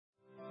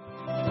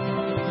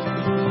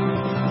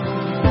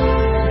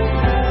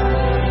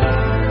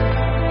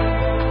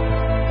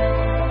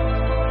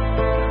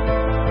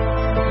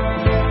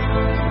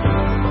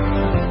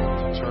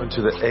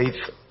to the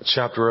 8th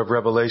chapter of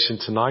Revelation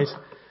tonight.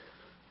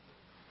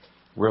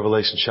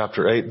 Revelation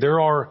chapter 8.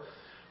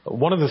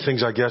 One of the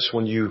things, I guess,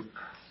 when you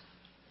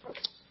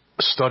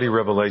study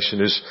Revelation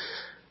is,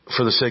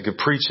 for the sake of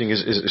preaching,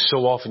 is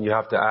so often you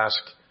have to ask,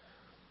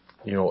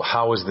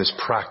 how is this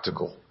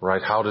practical,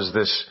 right? How does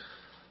this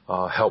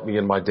help me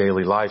in my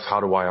daily life? How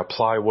do I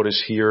apply what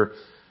is here?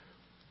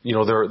 There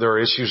are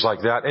issues like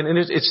that. And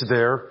it's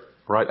there,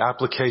 right?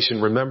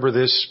 Application. Remember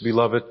this,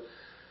 beloved.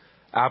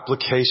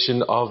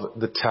 Application of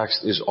the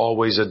text is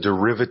always a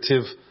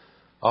derivative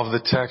of the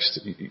text.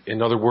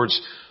 In other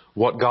words,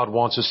 what God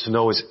wants us to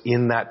know is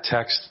in that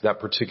text, that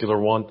particular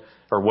one,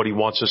 or how He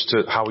wants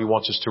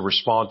us to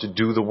respond, to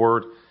do the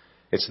word.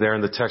 It's there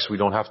in the text. We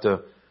don't have to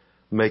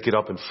make it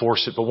up and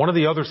force it. But one of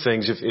the other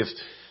things,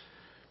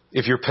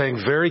 if you're paying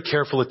very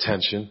careful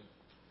attention,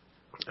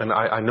 and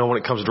I know when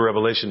it comes to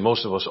Revelation,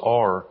 most of us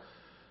are,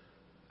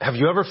 have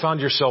you ever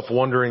found yourself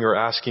wondering or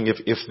asking if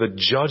the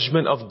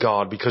judgment of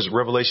God, because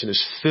Revelation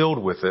is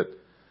filled with it,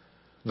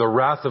 the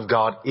wrath of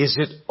God, is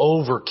it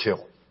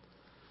overkill?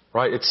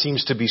 Right? It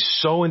seems to be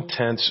so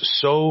intense,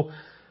 so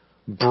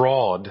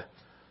broad.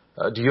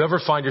 Do you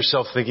ever find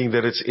yourself thinking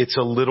that it's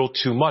a little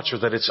too much, or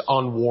that it's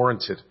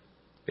unwarranted?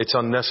 It's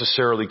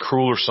unnecessarily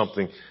cruel or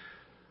something?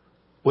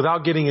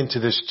 Without getting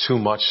into this too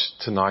much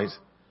tonight,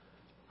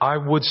 I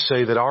would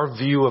say that our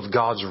view of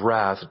God's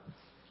wrath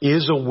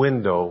is a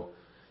window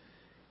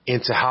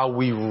into how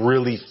we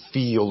really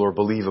feel or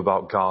believe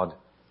about God,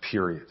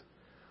 period.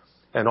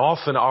 And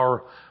often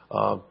our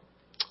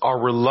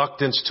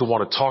reluctance to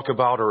want to talk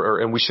about,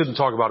 and we shouldn't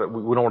talk about it,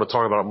 we don't want to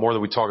talk about it more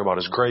than we talk about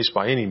His grace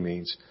by any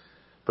means,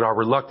 but our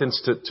reluctance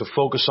to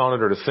focus on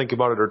it or to think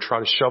about it or try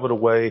to shove it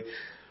away,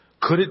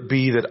 could it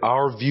be that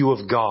our view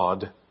of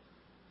God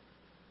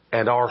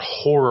and our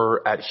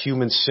horror at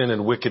human sin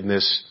and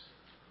wickedness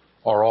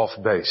are off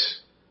base?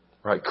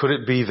 Right? Could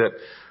it be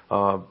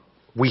that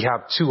we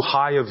have too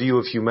high a view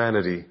of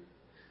humanity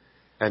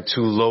and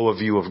too low a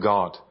view of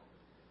God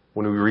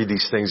when we read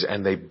these things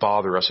and they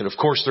bother us? And of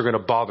course they're going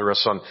to bother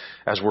us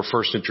as we're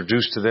first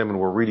introduced to them and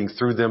we're reading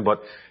through them.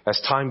 But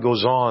as time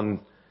goes on,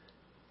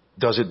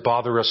 does it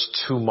bother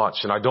us too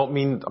much? And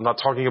I'm not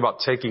talking about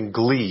taking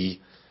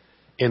glee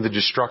in the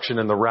destruction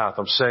and the wrath.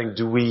 I'm saying,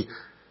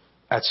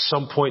 at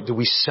some point, do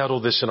we settle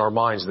this in our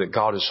minds that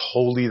God is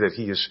holy, that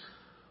He is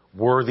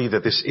worthy,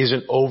 that this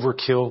isn't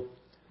overkill?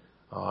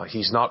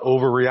 He's not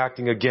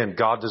overreacting. Again,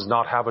 God does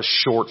not have a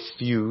short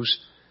fuse.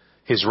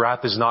 His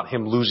wrath is not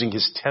Him losing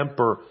His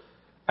temper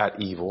at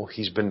evil.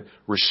 He's been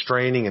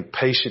restraining and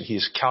patient. He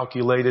is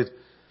calculated.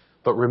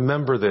 But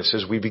remember this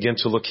as we begin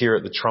to look here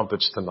at the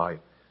trumpets tonight.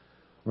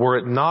 Were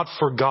it not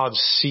for God's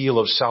seal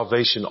of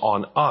salvation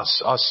on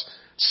us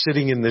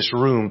sitting in this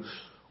room,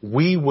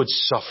 we would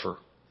suffer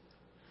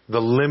the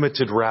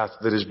limited wrath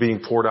that is being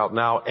poured out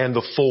now and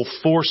the full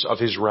force of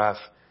His wrath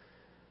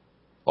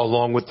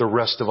along with the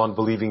rest of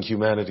unbelieving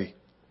humanity.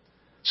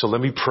 So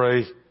let me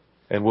pray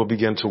and we'll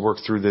begin to work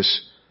through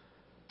this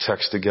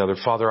text together.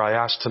 Father, I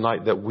ask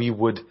tonight that we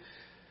would,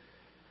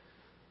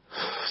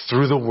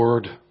 through the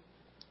Word,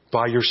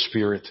 by Your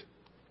Spirit,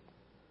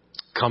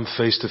 come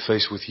face to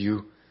face with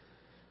You.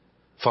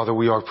 Father,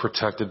 we are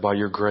protected by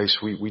Your grace.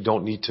 We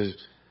don't need to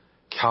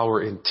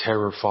cower in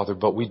terror, Father,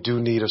 but we do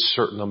need a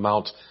certain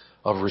amount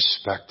of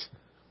respect.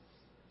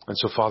 And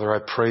so, Father, I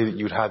pray that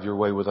You'd have Your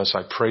way with us.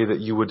 I pray that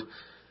You would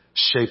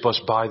shape us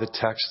by the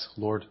text,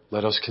 Lord.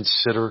 Let us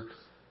consider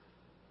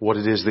what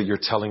it is that You're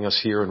telling us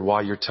here and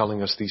why You're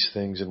telling us these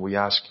things. And we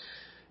ask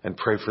and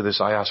pray for this.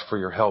 I ask for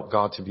Your help,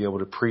 God, to be able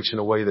to preach in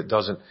a way that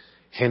doesn't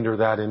hinder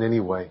that in any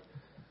way.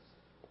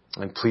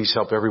 And please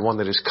help everyone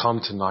that has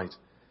come tonight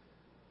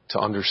to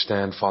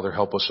understand. Father,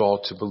 help us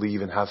all to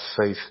believe and have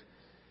faith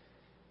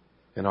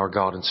in our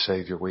God and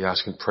Savior. We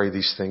ask and pray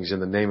these things in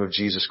the name of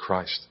Jesus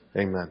Christ.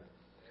 Amen.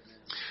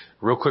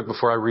 Real quick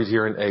before I read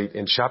here in 8,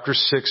 in chapter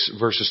 6,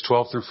 verses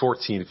 12 through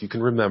 14, if you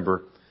can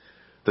remember,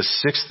 the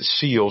sixth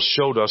seal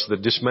showed us the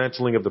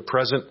dismantling of the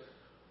present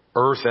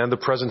earth and the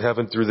present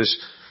heaven through this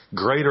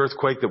great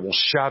earthquake that will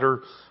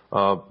shatter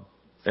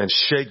and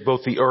shake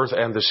both the earth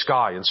and the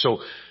sky. And so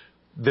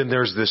then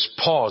there's this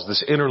pause,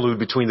 this interlude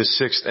between the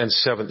sixth and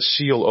seventh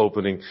seal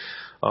opening.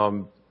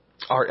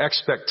 Our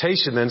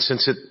expectation then,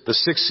 since the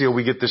sixth seal,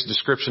 we get this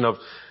description of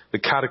the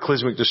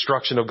cataclysmic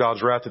destruction of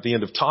God's wrath at the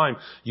end of time.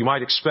 You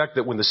might expect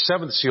that when the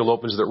seventh seal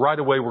opens, that right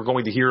away we're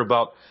going to hear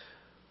about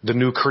the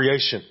new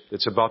creation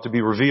that's about to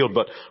be revealed.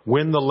 But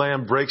when the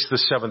Lamb breaks the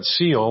seventh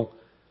seal,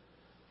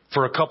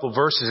 for a couple of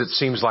verses, it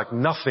seems like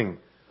nothing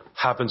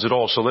happens at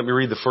all. So let me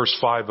read the first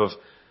 5 of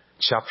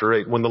chapter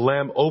 8. When the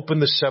Lamb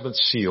opened the seventh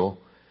seal,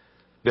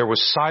 there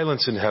was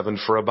silence in heaven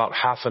for about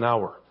half an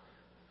hour.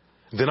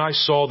 Then I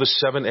saw the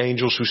 7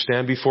 angels who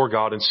stand before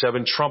God, and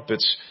 7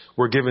 trumpets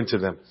were given to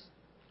them.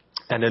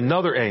 And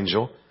another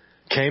angel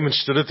came and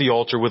stood at the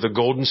altar with a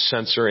golden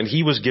censer, and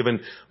he was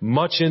given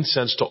much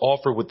incense to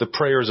offer with the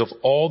prayers of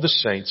all the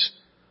saints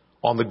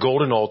on the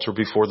golden altar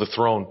before the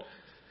throne.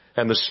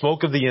 And the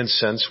smoke of the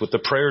incense with the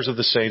prayers of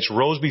the saints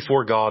rose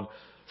before God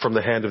from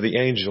the hand of the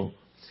angel.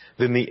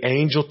 Then the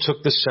angel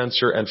took the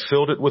censer and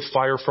filled it with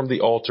fire from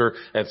the altar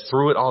and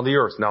threw it on the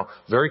earth. Now,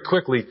 very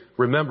quickly,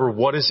 remember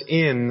what is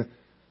in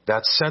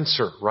that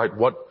censer, right?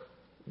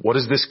 What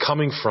is this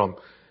coming from?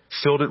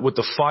 Filled it with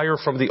the fire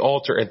from the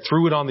altar and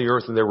threw it on the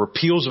earth, and there were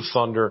peals of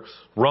thunder,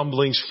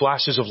 rumblings,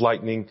 flashes of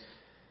lightning,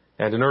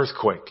 and an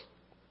earthquake.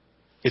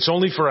 It's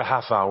only for a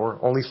half hour,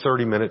 only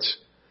 30 minutes.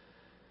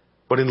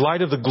 But in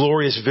light of the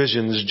glorious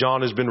visions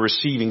John has been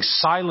receiving,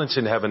 silence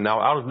in heaven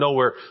now out of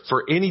nowhere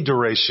for any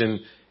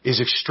duration is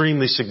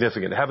extremely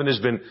significant. Heaven has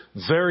been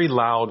very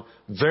loud,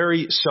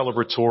 very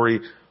celebratory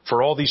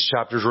for all these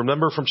chapters.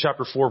 Remember from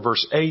chapter 4,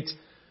 verse 8,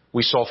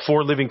 we saw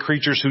 4 living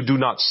creatures who do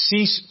not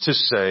cease to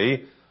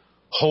say,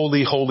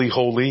 "Holy, holy,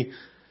 holy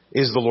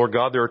is the Lord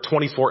God." There are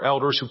 24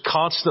 elders who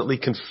constantly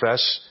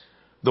confess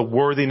the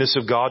worthiness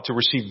of God to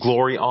receive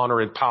glory, honor,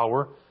 and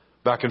power.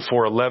 Back in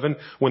 4:11,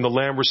 when the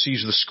Lamb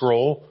receives the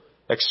scroll,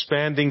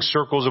 expanding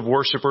circles of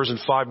worshipers in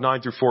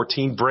 5:9 through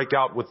 14 break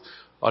out with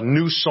a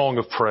new song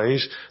of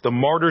praise. The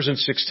martyrs in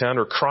 6:10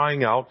 are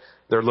crying out.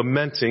 They're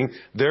lamenting.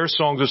 Their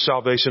songs of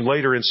salvation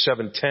later in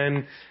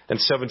 7:10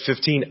 and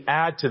 7:15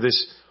 add to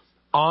this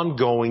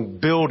ongoing,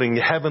 building,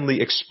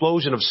 heavenly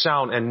explosion of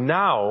sound. And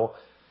now,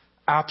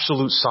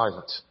 absolute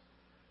silence.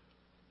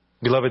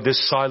 Beloved,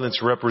 this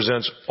silence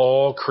represents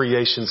all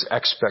creation's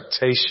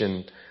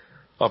expectation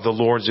of the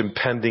Lord's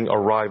impending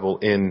arrival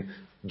in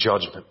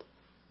judgment.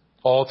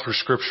 All through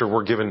Scripture,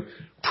 we're given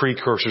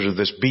precursors of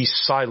this. Be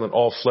silent,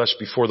 all flesh,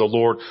 before the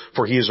Lord,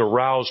 for He is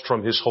aroused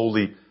from His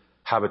holy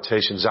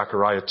habitation.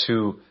 Zechariah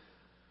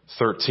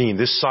 2:13.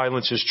 This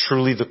silence is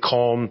truly the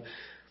calm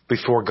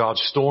before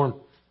God's storm.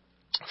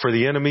 For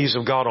the enemies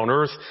of God on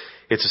earth,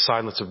 it's a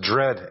silence of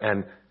dread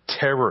and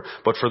terror.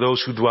 But for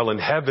those who dwell in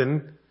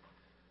heaven,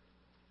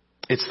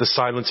 it's the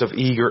silence of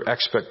eager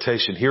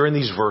expectation. Here in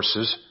these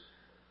verses,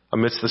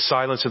 amidst the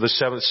silence of the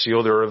seventh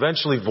seal, there are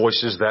eventually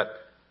voices that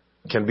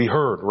can be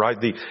heard, right?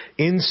 The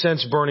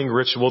incense burning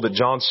ritual that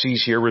John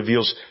sees here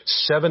reveals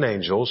 7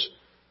 angels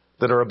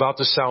that are about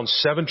to sound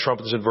 7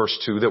 trumpets in verse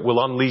 2 that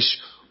will unleash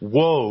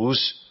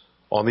woes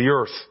on the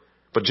earth.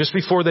 But just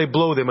before they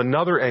blow them,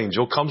 another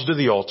angel comes to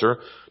the altar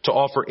to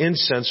offer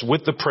incense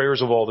with the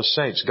prayers of all the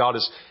saints. God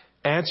has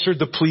answered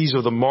the pleas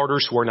of the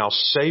martyrs who are now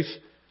safe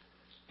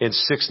in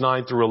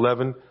 6:9 through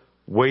 11,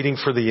 waiting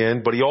for the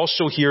end. But He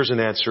also hears and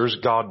answers,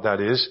 God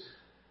that is,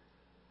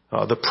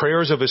 the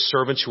prayers of His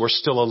servants who are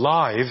still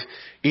alive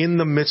in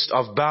the midst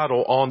of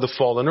battle on the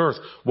fallen earth.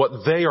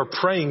 What they are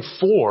praying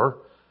for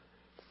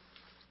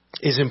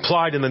is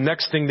implied in the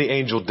next thing the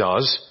angel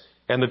does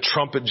and the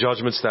trumpet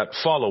judgments that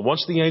follow.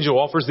 Once the angel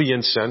offers the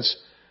incense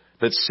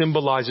that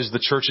symbolizes the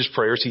church's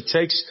prayers, he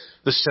takes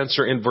the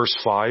censer in verse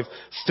 5,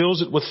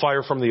 fills it with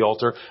fire from the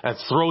altar, and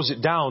throws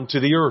it down to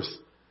the earth.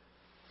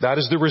 That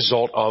is the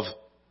result of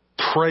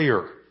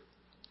prayer,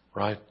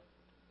 right?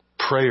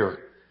 Prayer.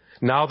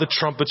 Now the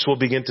trumpets will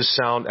begin to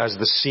sound as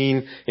the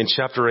scene in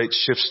chapter 8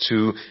 shifts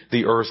to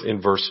the earth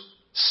in verse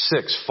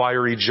 6.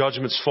 Fiery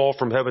judgments fall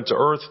from heaven to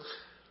earth,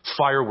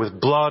 fire with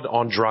blood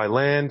on dry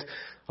land,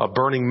 a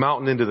burning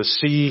mountain into the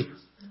sea,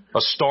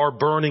 a star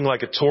burning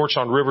like a torch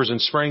on rivers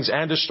and springs,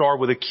 and a star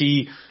with a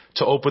key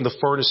to open the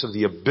furnace of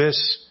the abyss.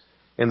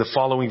 In the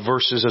following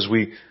verses, as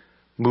we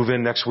move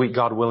in next week,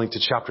 God willing, to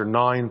chapter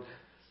 9,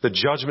 the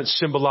judgments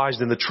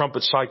symbolized in the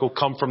trumpet cycle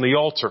come from the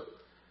altar,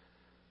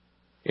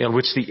 in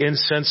which the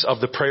incense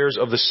of the prayers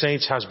of the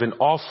saints has been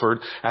offered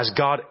as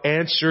God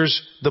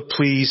answers the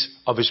pleas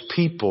of His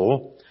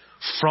people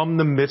from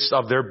the midst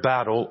of their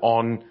battle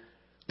on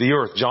the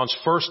earth. John's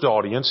first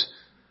audience,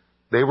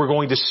 they were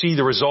going to see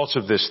the results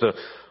of this. The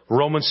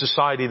Roman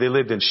society they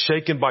lived in,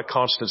 shaken by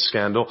constant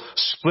scandal,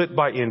 split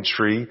by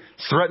intrigue,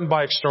 threatened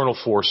by external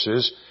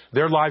forces.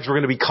 Their lives were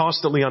going to be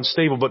constantly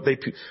unstable, but they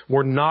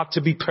were not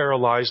to be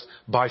paralyzed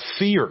by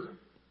fear.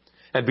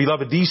 And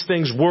beloved, these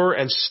things were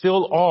and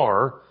still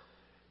are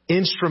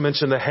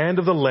instruments in the hand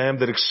of the Lamb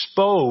that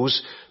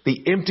expose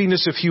the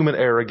emptiness of human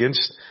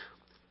arrogance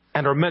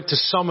and are meant to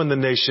summon the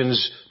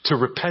nations to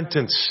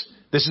repentance.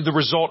 This is the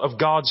result of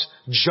God's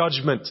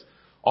judgment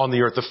on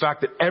the earth. The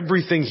fact that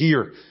everything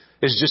here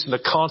is just in a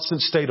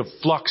constant state of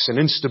flux and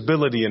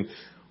instability, and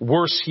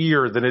worse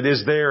here than it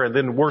is there, and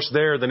then worse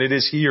there than it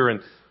is here, and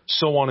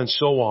so on and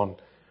so on.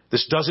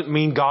 This doesn't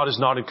mean God is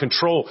not in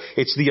control.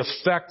 It's the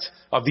effect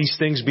of these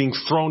things being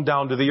thrown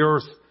down to the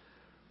earth.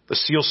 The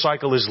seal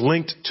cycle is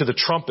linked to the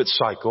trumpet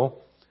cycle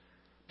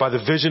by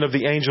the vision of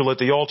the angel at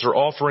the altar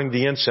offering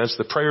the incense,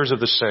 the prayers of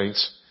the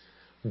saints,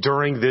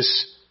 during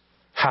this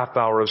half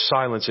hour of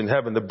silence in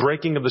heaven. The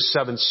breaking of the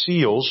 7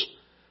 seals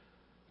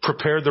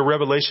prepared the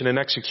revelation and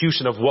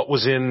execution of what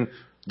was in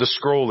the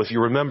scroll. If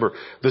you remember,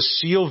 the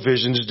seal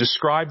visions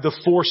describe the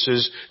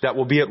forces that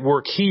will be at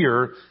work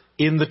here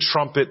in the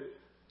trumpet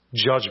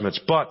judgments.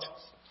 But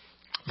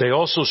they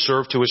also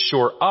serve to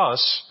assure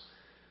us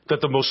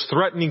that the most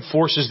threatening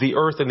forces the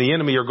earth and the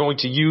enemy are going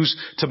to use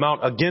to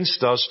mount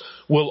against us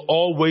will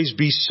always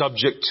be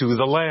subject to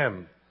the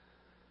Lamb.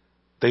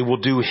 They will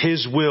do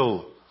His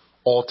will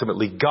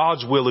ultimately.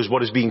 God's will is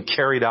what is being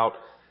carried out,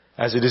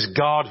 as it is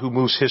God who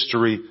moves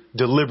history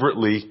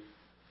deliberately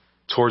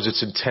towards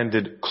its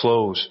intended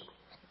close.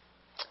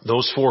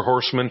 Those 4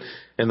 horsemen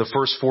and the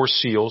first 4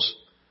 seals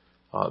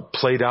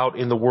played out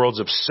in the world's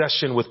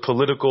obsession with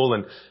political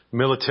and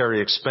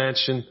military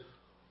expansion.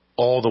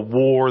 All the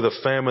war, the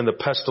famine, the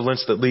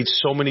pestilence that leads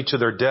so many to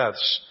their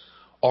deaths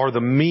are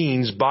the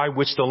means by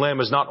which the Lamb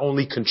is not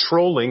only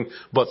controlling,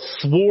 but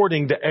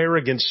thwarting the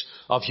arrogance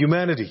of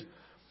humanity.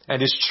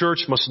 And His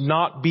church must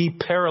not be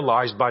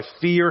paralyzed by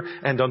fear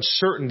and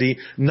uncertainty,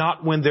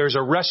 not when there's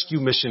a rescue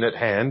mission at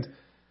hand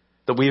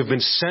that we have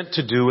been sent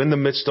to do in the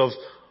midst of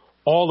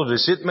all of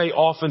this. It may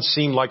often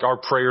seem like our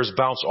prayers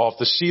bounce off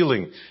the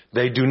ceiling.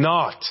 They do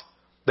not.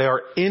 They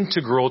are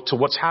integral to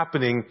what's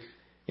happening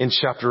in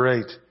chapter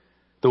 8.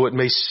 Though it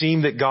may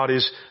seem that God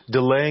is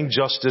delaying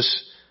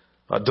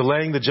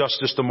the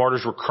justice the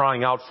martyrs were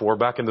crying out for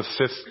back in the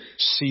 5th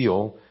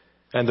seal,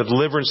 and the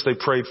deliverance they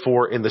prayed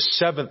for in the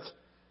 7th,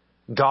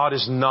 God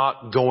is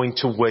not going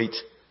to wait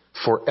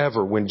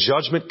forever. When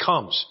judgment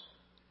comes,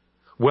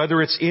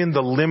 whether it's in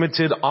the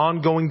limited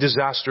ongoing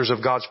disasters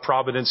of God's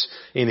providence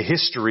in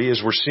history,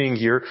 as we're seeing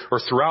here, or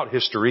throughout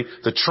history,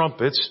 the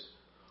trumpets,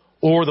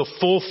 or the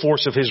full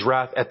force of His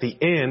wrath at the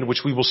end,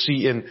 which we will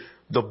see in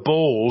the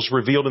bowls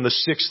revealed in the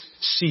 6th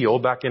seal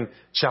back in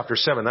chapter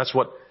 7. That's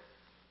what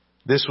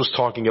this was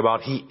talking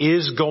about. He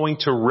is going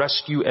to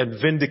rescue and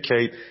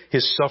vindicate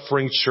His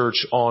suffering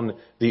church on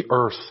the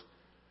earth.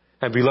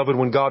 And beloved,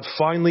 when God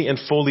finally and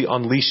fully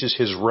unleashes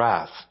His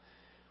wrath,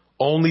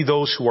 only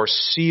those who are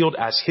sealed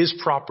as His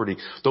property,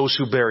 those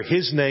who bear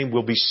His name,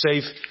 will be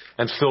safe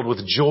and filled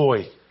with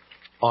joy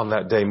on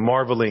that day,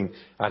 marveling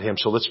at Him.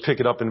 So let's pick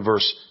it up in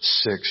verse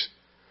 6.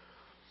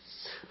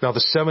 Now the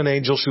 7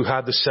 angels who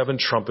had the 7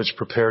 trumpets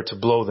prepared to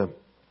blow them.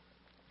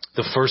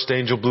 The first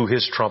angel blew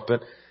his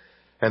trumpet,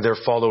 and there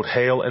followed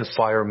hail and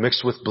fire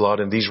mixed with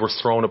blood, and these were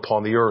thrown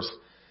upon the earth.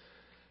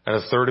 And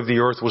 1/3 of the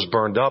earth was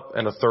burned up,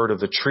 and 1/3 of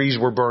the trees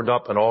were burned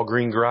up, and all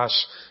green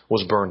grass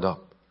was burned up.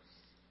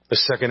 The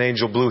second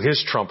angel blew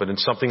his trumpet, and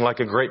something like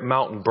a great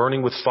mountain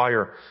burning with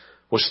fire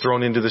was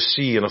thrown into the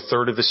sea, and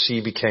 1/3 of the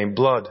sea became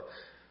blood.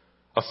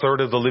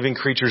 1/3 of the living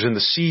creatures in the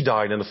sea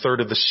died, and 1/3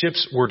 of the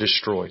ships were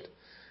destroyed.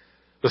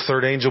 The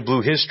third angel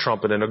blew his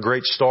trumpet, and a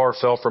great star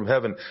fell from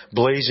heaven,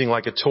 blazing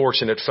like a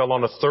torch, and it fell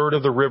on 1/3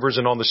 of the rivers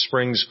and on the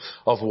springs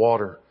of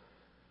water.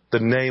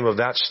 The name of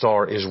that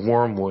star is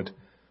Wormwood.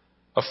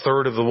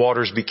 1/3 of the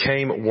waters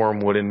became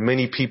wormwood, and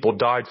many people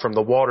died from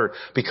the water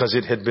because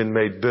it had been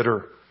made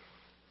bitter.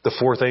 The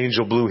fourth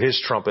angel blew his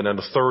trumpet, and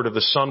 1/3 of the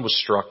sun was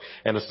struck,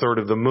 and 1/3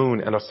 of the moon,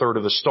 and 1/3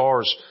 of the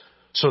stars,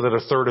 so that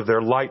 1/3 of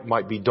their light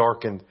might be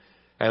darkened,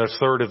 and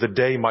 1/3 of the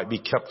day might be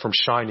kept from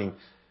shining,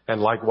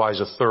 and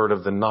likewise 1/3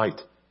 of the night.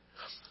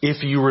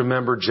 If you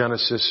remember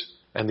Genesis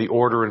and the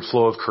order and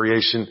flow of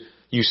creation,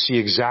 you see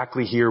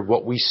exactly here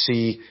what we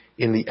see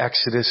in the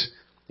Exodus,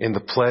 in the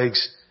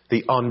plagues,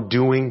 the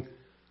undoing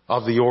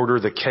of the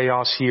order, the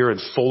chaos here in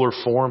fuller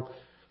form.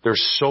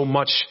 There's so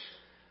much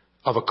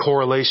of a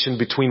correlation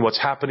between what's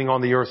happening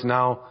on the earth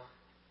now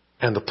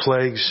and the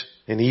plagues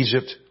in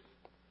Egypt.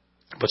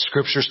 But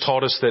Scripture's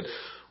taught us that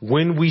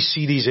when we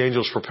see these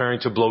angels preparing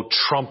to blow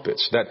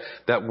trumpets,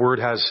 that word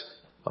has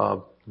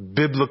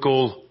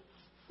biblical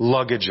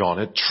luggage on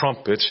it,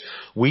 trumpets,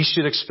 we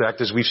should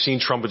expect, as we've seen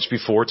trumpets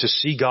before, to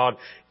see God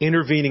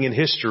intervening in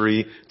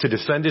history to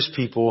defend His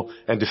people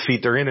and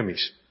defeat their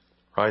enemies,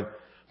 right?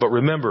 But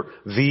remember,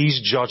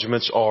 these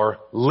judgments are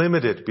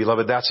limited,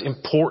 beloved. That's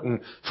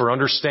important for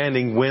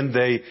understanding when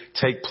they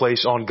take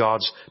place on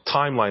God's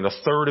timeline.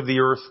 1/3 of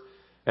the earth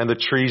and the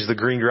trees, the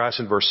green grass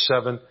in verse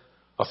 7.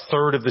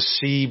 1/3 of the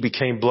sea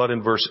became blood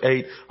in verse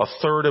 8.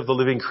 1/3 of the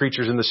living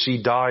creatures in the sea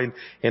died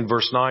in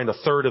verse 9.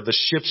 1/3 of the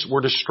ships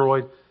were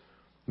destroyed.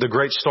 The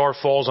great star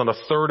falls on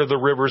 1/3 of the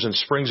rivers and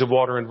springs of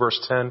water in verse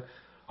 10.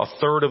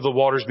 1/3 of the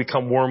waters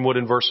become wormwood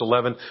in verse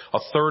 11.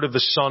 1/3 of the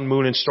sun,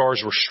 moon, and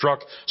stars were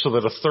struck, so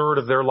that 1/3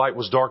 of their light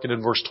was darkened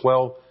in verse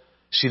 12.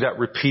 See that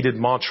repeated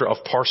mantra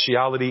of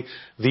partiality?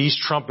 These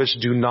trumpets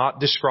do not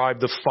describe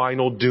the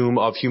final doom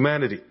of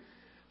humanity.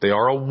 They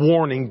are a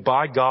warning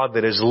by God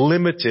that is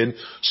limited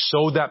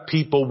so that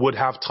people would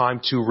have time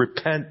to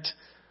repent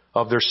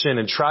of their sin.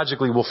 And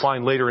tragically, we'll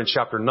find later in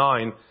chapter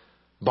 9,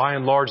 by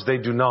and large, they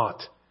do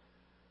not.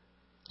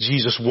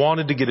 Jesus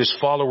wanted to get His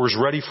followers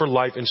ready for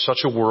life in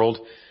such a world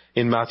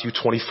in Matthew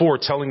 24,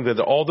 telling them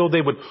that although they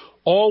would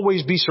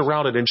always be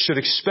surrounded and should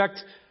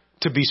expect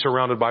to be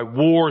surrounded by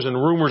wars and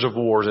rumors of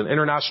wars and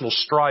international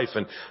strife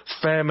and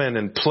famine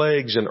and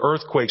plagues and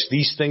earthquakes,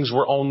 these things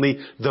were only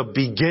the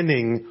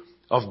beginning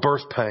of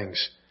birth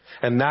pangs.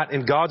 And that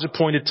in God's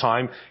appointed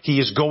time, He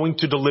is going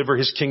to deliver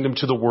His kingdom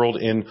to the world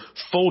in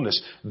fullness.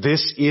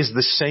 This is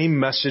the same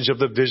message of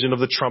the vision of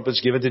the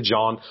trumpets given to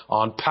John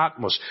on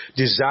Patmos.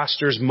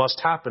 Disasters must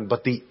happen,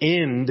 but the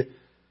end,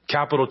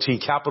 capital T,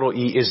 capital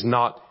E, is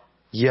not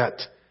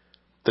yet.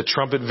 The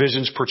trumpet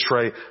visions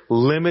portray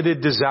limited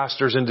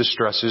disasters and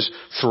distresses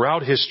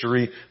throughout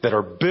history that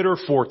are bitter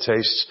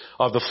foretastes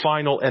of the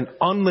final and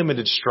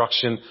unlimited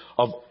destruction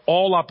of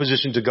all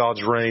opposition to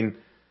God's reign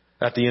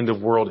at the end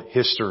of world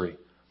history.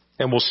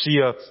 And we'll see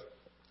a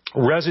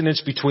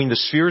resonance between the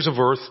spheres of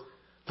earth,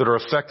 that are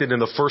affected in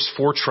the first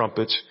 4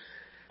 trumpets,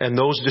 and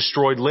those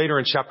destroyed later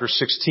in chapter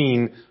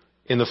 16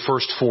 in the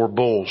first 4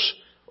 bowls: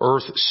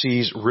 earth,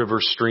 seas,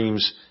 rivers,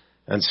 streams,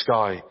 and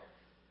sky.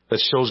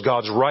 That shows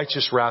God's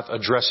righteous wrath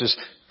addresses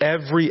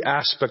every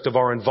aspect of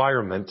our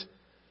environment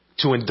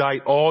to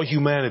indict all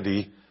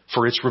humanity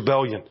for its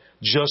rebellion,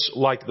 just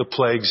like the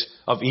plagues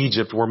of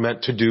Egypt were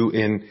meant to do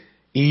in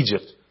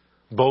Egypt,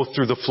 both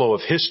through the flow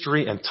of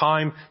history and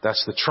time,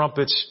 that's the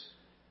trumpets,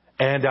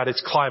 and at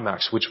its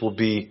climax, which will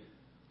be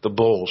the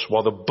bowls.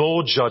 While the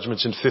bowl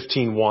judgments in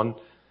 15:1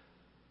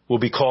 will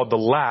be called the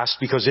last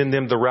because in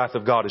them the wrath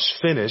of God is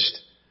finished,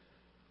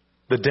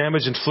 the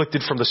damage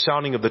inflicted from the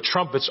sounding of the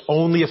trumpets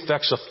only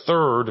affects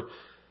 1/3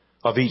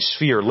 of each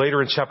sphere.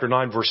 Later in chapter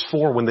 9, verse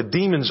 4, when the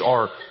demons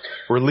are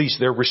released,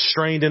 they're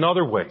restrained in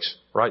other ways,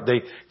 right?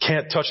 They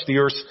can't touch the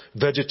earth's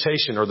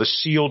vegetation or the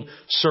sealed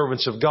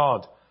servants of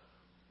God.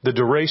 The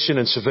duration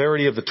and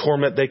severity of the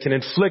torment they can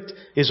inflict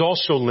is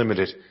also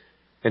limited.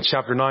 In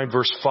chapter 9,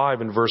 verse 5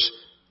 and verse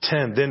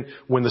 10, then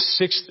when the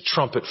 6th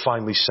trumpet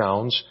finally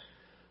sounds,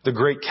 the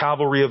great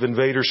cavalry of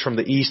invaders from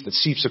the east that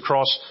sweeps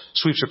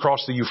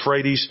across the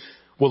Euphrates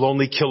will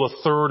only kill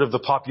 1/3 of the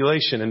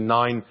population in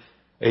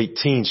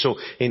 9:18. So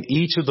in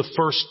each of the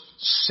first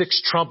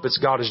 6 trumpets,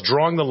 God is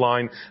drawing the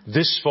line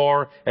this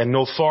far and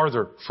no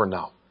farther for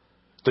now.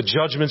 The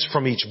judgments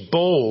from each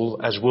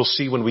bowl, as we'll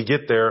see when we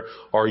get there,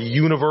 are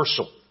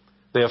universal.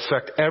 They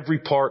affect every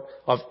part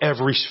of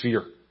every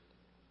sphere.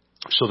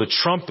 So the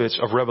trumpets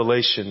of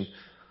Revelation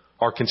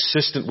are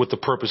consistent with the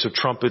purpose of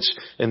trumpets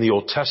in the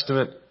Old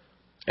Testament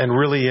and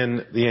really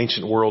in the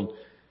ancient world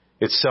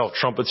itself.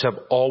 Trumpets have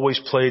always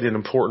played an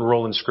important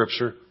role in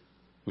Scripture.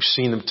 We've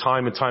seen them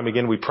time and time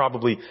again. We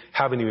probably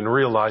haven't even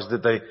realized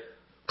that they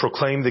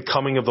proclaim the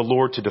coming of the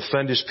Lord to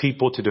defend His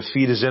people, to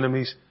defeat His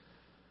enemies.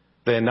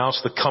 They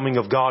announce the coming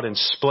of God in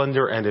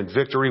splendor and in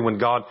victory when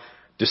God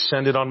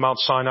descended on Mount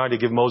Sinai to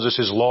give Moses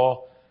His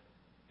law.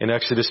 In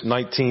Exodus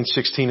 19,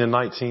 16 and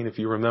 19, if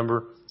you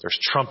remember, there's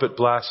trumpet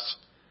blasts.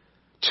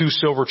 2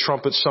 silver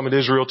trumpets summoned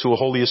Israel to a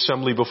holy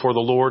assembly before the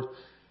Lord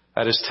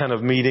at His tent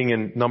of meeting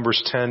in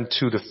Numbers 10,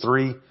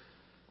 2-3.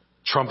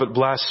 Trumpet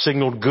blasts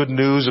signaled good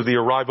news of the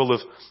arrival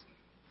of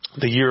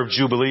the year of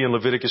Jubilee in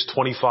Leviticus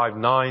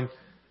 25:9.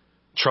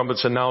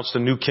 Trumpets announced the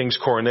new king's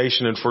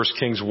coronation in 1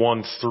 Kings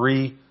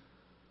 1:3.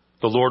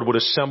 The Lord would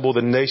assemble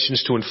the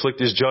nations to inflict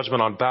His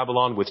judgment on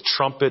Babylon with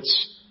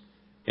trumpets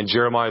in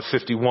Jeremiah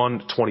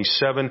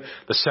 51:27.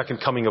 The second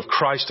coming of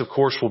Christ, of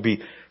course, will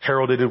be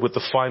heralded with the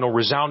final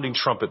resounding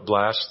trumpet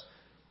blast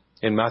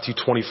in Matthew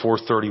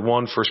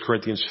 24:31, 1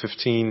 Corinthians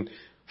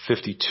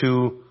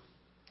 15:52,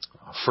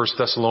 1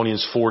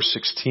 Thessalonians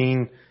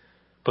 4:16.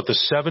 But the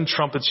 7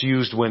 trumpets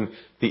used when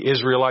the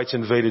Israelites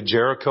invaded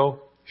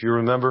Jericho, if you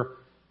remember,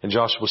 in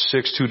Joshua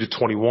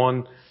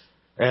 6:2-21,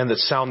 and that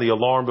sound the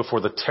alarm before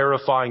the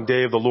terrifying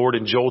day of the Lord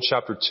in Joel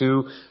chapter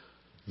 2,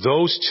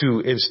 those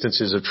 2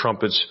 instances of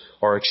trumpets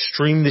are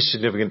extremely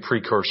significant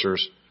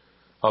precursors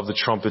of the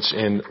trumpets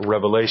in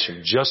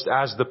Revelation. Just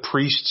as the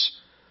priests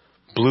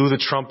blew the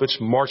trumpets,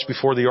 marched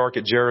before the ark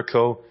at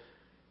Jericho,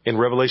 in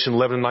Revelation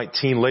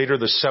 11:19, later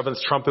the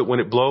 7th trumpet, when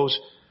it blows,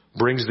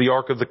 brings the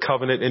ark of the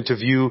covenant into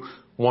view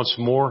once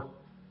more.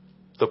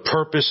 The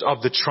purpose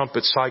of the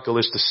trumpet cycle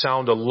is to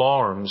sound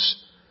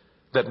alarms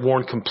that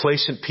warn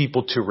complacent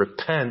people to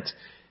repent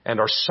and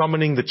are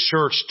summoning the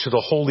church to the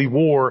holy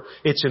war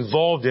it's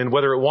involved in,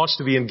 whether it wants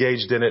to be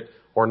engaged in it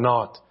or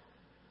not.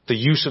 The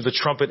use of the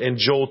trumpet in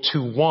Joel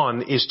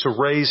 2:1 is to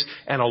raise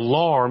an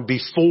alarm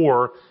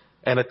before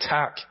an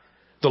attack.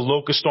 The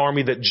locust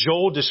army that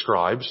Joel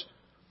describes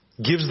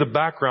gives the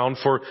background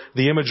for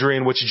the imagery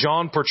in which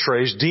John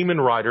portrays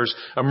demon riders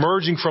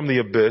emerging from the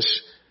abyss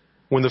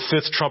when the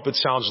 5th trumpet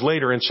sounds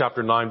later in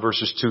chapter 9,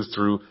 verses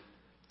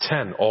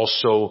 2-10.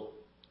 Also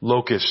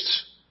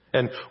locusts.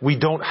 And we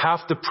don't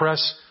have to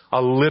press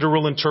a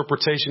literal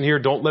interpretation here.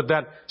 Don't let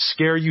that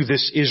scare you.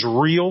 This is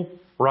real,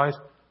 right?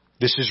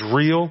 This is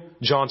real.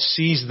 John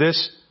sees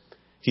this.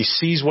 He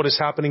sees what is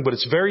happening, but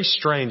it's very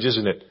strange,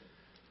 isn't it,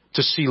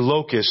 to see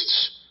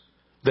locusts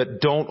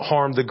that don't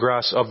harm the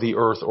grass of the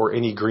earth or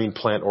any green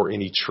plant or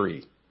any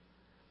tree.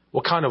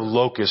 What kind of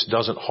locust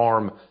doesn't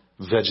harm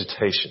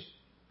vegetation?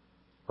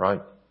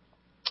 Right?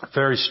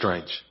 Very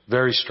strange.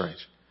 Very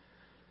strange.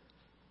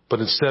 But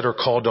instead are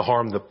called to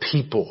harm the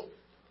people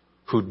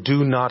who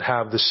do not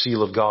have the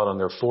seal of God on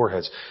their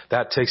foreheads.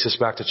 That takes us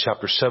back to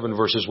chapter 7,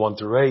 verses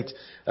 1-8.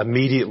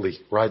 Immediately,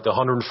 right? The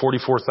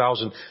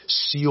 144,000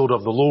 sealed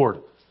of the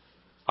Lord,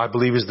 I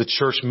believe, is the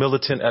church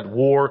militant at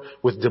war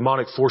with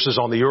demonic forces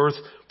on the earth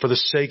for the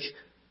sake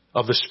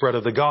of the spread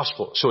of the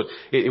gospel. So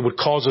it would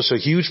cause us a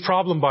huge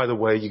problem, by the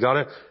way. You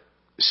gotta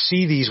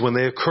see these when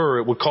they occur.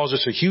 It would cause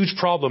us a huge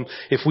problem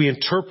if we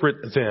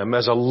interpret them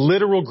as a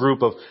literal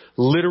group of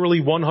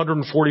literally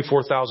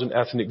 144,000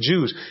 ethnic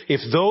Jews.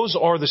 If those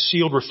are the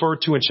sealed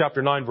referred to in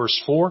chapter 9,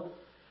 verse 4,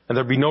 and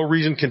there'd be no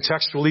reason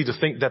contextually to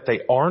think that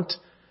they aren't,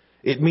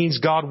 it means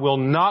God will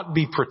not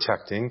be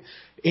protecting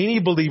any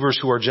believers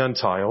who are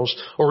Gentiles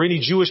or any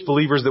Jewish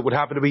believers that would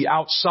happen to be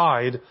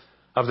outside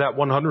of that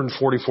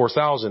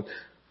 144,000.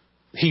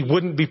 He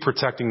wouldn't be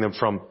protecting them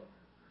from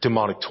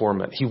demonic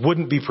torment. He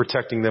wouldn't be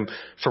protecting them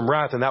from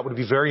wrath, and that would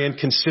be very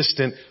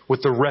inconsistent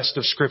with the rest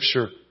of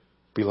Scripture,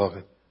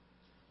 beloved.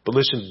 But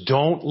listen,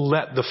 don't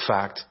let the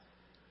fact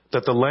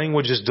that the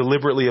language is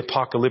deliberately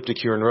apocalyptic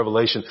here in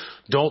Revelation,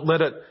 don't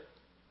let it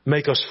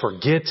make us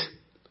forget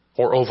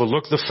or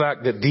overlook the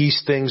fact that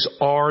these things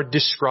are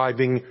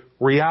describing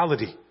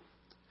reality.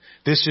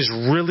 This is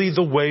really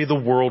the way the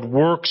world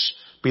works,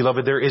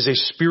 beloved. There is a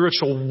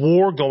spiritual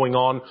war going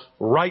on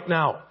right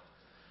now.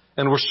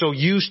 And we're so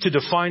used to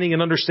defining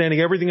and understanding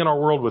everything in our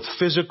world with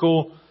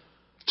physical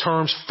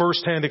terms,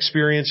 first-hand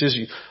experiences.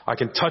 I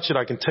can touch it,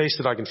 I can taste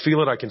it, I can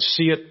feel it, I can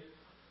see it.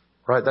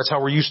 Right? That's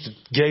how we're used to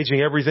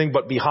gauging everything.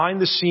 But behind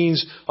the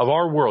scenes of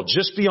our world,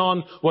 just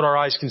beyond what our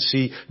eyes can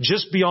see,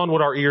 just beyond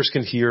what our ears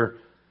can hear,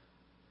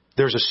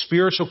 there's a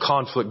spiritual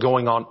conflict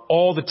going on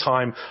all the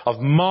time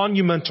of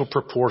monumental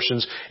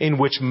proportions in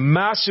which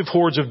massive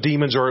hordes of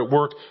demons are at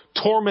work,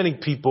 tormenting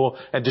people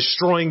and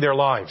destroying their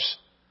lives.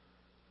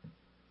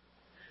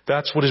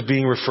 That's what is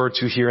being referred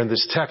to here in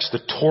this text, the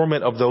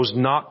torment of those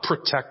not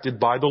protected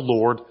by the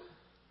Lord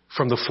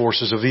from the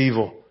forces of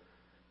evil.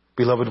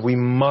 Beloved, we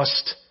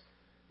must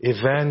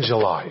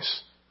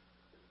evangelize.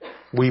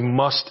 We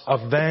must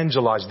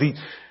evangelize.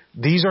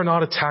 These are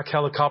not attack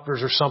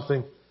helicopters or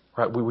something,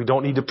 right? We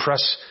don't need to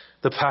press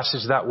the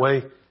passage that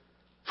way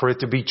for it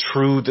to be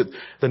true. That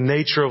the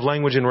nature of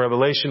language in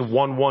Revelation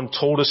 1:1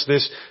 told us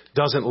this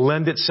doesn't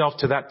lend itself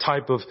to that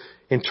type of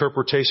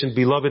interpretation.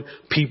 Beloved,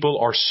 people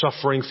are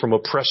suffering from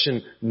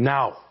oppression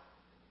now.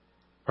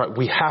 Right?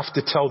 We have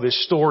to tell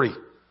this story.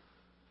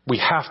 We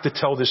have to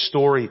tell this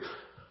story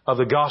of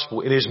the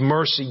gospel. In His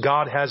mercy,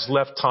 God has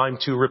left time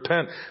to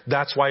repent.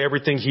 That's why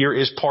everything here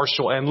is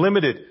partial and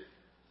limited.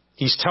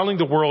 He's telling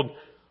the world,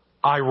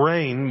 I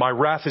reign, my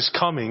wrath is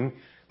coming.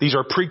 These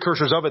are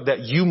precursors of it,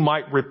 that you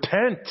might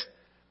repent,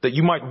 that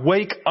you might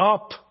wake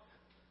up.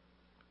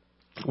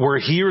 We're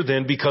here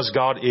then because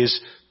God is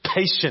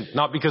patient,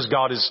 not because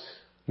God is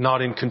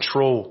not in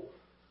control.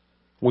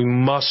 We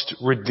must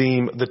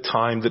redeem the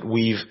time that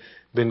we've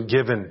been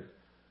given.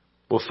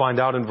 We'll find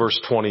out in verse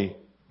 20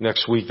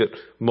 next week that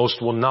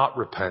most will not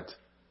repent.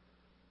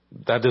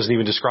 That doesn't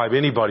even describe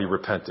anybody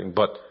repenting,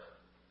 but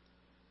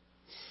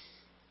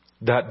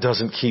that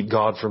doesn't keep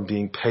God from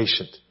being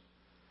patient.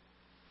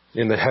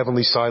 In the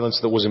heavenly silence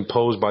that was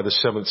imposed by the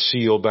seventh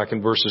seal back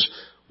in verses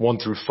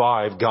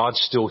 1-5, God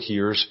still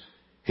hears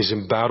His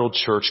embattled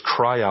church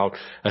cry out,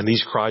 and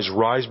these cries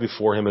rise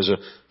before Him as a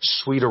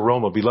sweet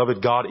aroma.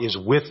 Beloved, God is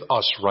with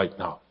us right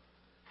now.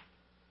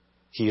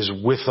 He is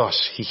with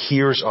us. He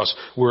hears us.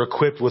 We're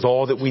equipped with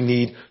all that we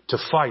need to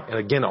fight. And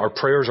again, our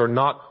prayers are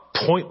not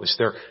pointless.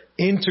 They're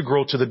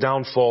integral to the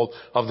downfall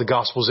of the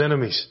gospel's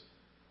enemies.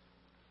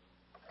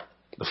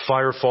 The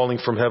fire falling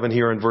from heaven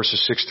here in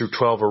verses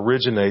 6-12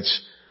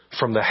 originates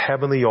from the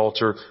heavenly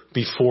altar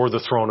before the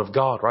throne of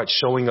God, right?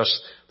 Showing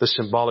us the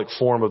symbolic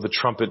form of the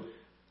trumpet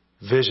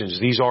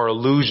visions. These are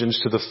allusions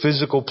to the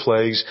physical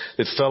plagues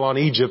that fell on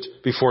Egypt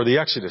before the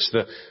Exodus.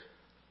 The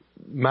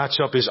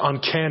matchup is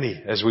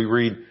uncanny as we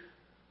read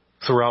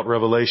throughout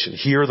Revelation.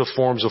 Here the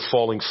forms of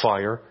falling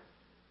fire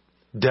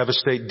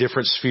devastate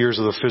different spheres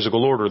of the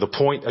physical order. The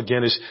point,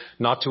 again, is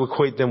not to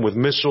equate them with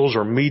missiles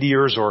or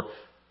meteors or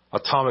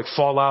atomic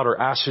fallout or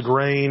acid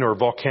rain or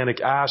volcanic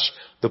ash.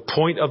 The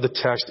point of the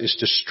text is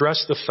to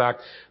stress the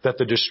fact that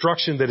the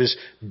destruction that is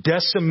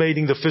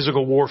decimating the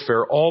physical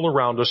warfare all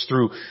around us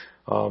through,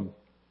 or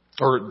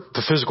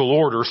the physical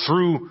order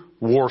through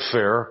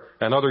warfare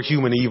and other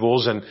human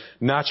evils and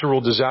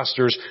natural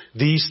disasters,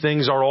 these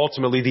things are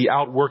ultimately the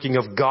outworking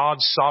of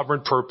God's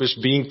sovereign purpose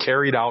being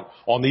carried out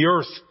on the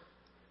earth.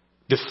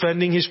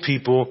 Defending His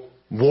people,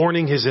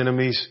 warning His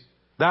enemies.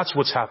 That's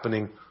what's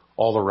happening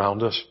all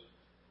around us.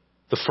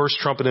 The first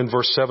trumpet in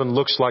verse 7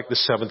 looks like the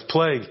seventh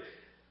plague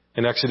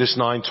in Exodus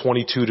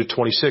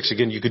 9:22-26.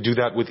 Again, you could do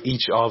that with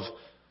each of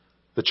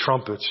the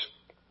trumpets.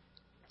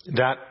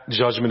 That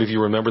judgment, if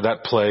you remember,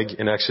 that plague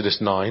in Exodus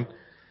 9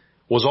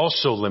 was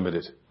also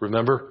limited.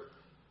 Remember?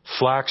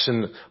 Flax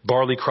and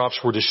barley crops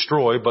were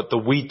destroyed, but the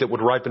wheat that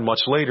would ripen much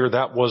later,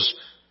 that was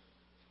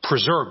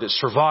preserved. It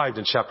survived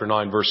in chapter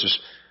 9, verses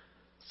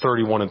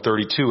 31 and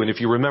 32. And if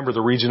you remember,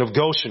 the region of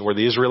Goshen, where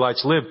the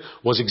Israelites lived,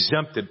 was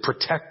exempted,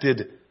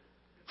 protected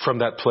from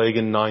that plague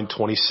in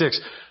 9:26.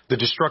 The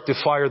destructive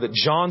fire that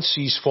John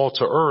sees fall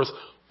to earth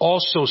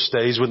also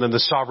stays within the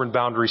sovereign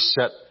boundaries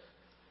set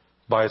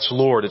by its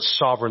Lord, its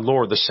sovereign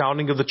Lord. The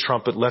sounding of the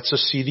trumpet lets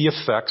us see the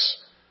effects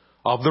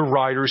of the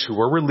riders who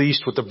were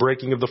released with the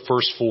breaking of the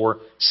first four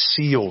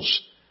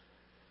seals.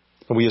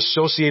 And we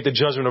associate the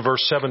judgment of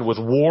verse 7 with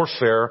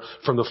warfare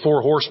from the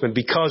four horsemen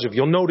because, if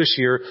you'll notice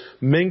here,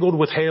 mingled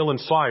with hail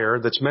and fire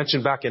that's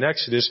mentioned back in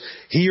Exodus,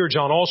 here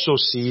John also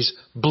sees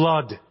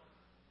blood,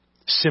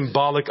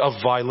 symbolic of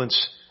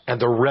violence, and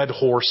the red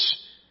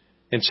horse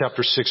in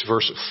chapter 6,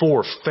 verse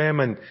 4.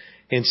 Famine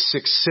in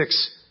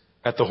 6:6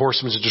 at the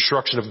horsemen's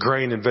destruction of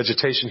grain and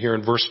vegetation here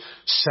in verse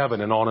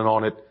 7, and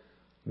on it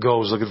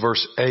goes. Look at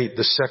verse 8.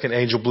 The second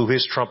angel blew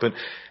his trumpet,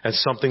 and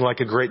something like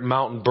a great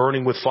mountain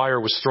burning with fire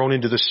was thrown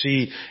into the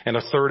sea, and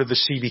a third of the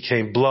sea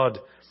became blood.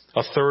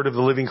 A third of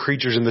the living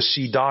creatures in the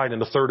sea died,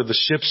 and a third of the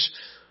ships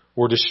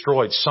were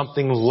destroyed.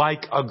 Something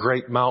like a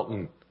great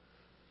mountain,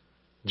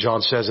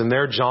 John says. And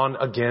there John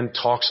again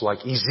talks like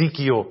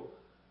Ezekiel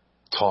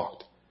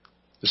talked.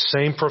 The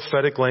same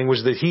prophetic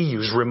language that he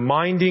used,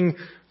 reminding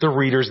the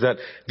readers that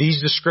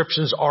these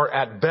descriptions are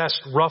at best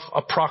rough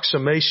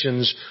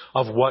approximations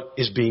of what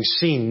is being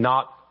seen,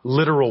 not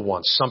literal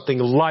ones. Something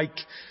like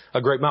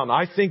a great mountain.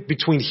 I think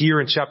between here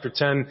and chapter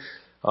 10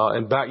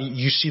 and back,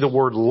 you see the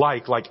word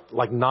like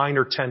 9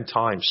 or 10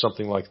 times,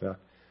 something like that.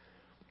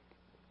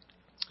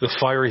 The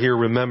fire here,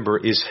 remember,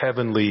 is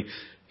heavenly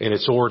in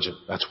its origin.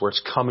 That's where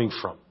it's coming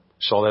from.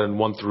 Saw that in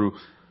 1 through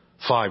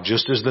 5.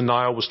 Just as the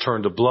Nile was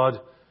turned to blood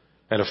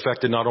and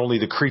affected not only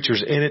the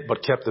creatures in it,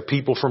 but kept the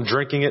people from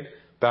drinking it.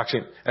 Back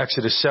in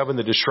Exodus 7,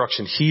 the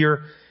destruction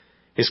here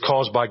is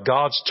caused by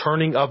God's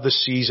turning of the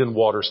seas and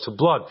waters to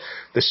blood.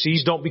 The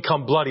seas don't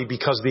become bloody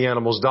because the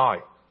animals die.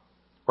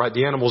 Right?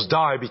 The animals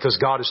die because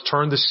God has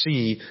turned the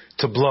sea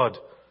to blood.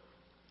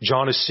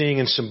 John is seeing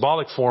in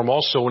symbolic form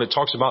also when it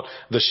talks about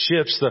the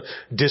ships, the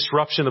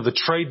disruption of the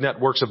trade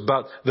networks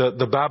about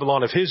the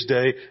Babylon of his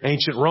day,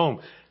 ancient Rome.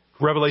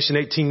 Revelation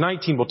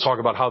 18:19 will talk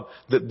about how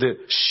the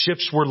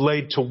ships were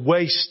laid to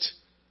waste.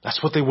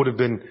 That's what they would have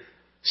been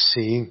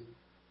seeing.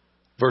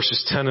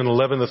 Verses 10 and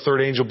 11, the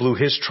third angel blew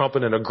his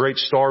trumpet, and a great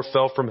star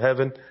fell from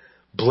heaven,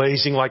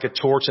 blazing like a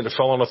torch, and it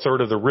fell on a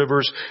third of the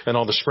rivers and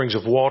on the springs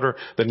of water.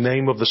 The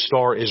name of the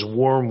star is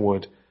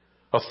wormwood.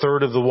 A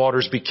third of the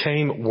waters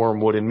became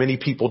wormwood, and many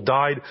people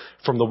died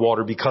from the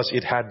water because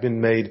it had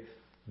been made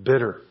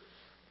bitter.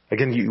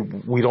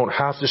 Again, we don't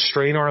have to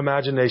strain our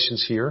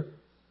imaginations here,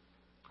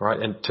 right?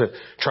 And to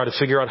try to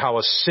figure out how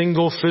a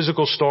single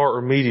physical star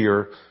or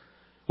meteor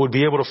would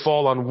be able to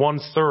fall on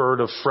 1/3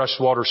 of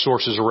freshwater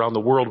sources around the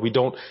world. We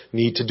don't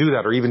need to do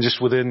that, or even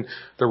just within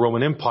the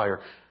Roman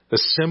Empire. The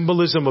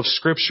symbolism of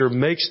Scripture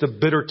makes the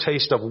bitter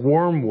taste of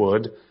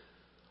wormwood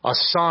a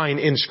sign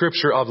in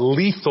Scripture of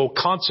lethal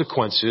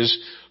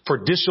consequences for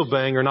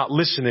disobeying or not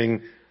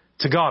listening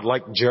to God,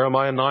 like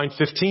Jeremiah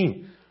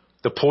 9:15.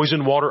 The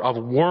poisoned water of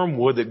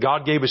wormwood that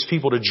God gave His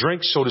people to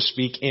drink, so to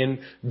speak, in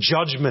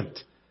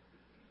judgment.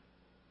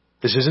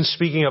 This isn't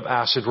speaking of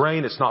acid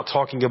rain. It's not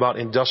talking about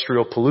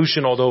industrial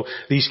pollution, although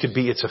these could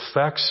be its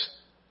effects.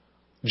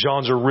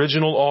 John's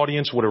original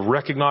audience would have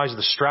recognized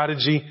the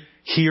strategy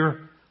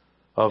here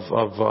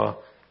of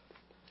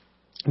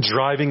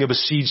driving a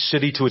besieged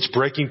city to its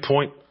breaking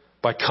point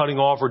by cutting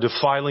off or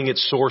defiling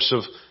its source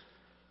of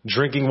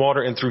drinking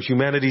water. And through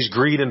humanity's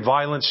greed and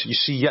violence, you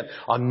see yet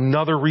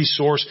another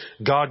resource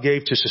God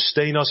gave to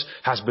sustain us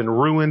has been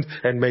ruined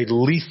and made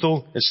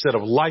lethal instead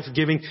of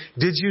life-giving.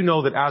 Did you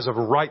know that as of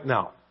right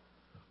now,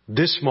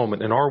 this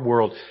moment in our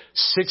world,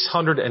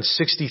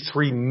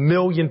 663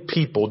 million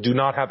people do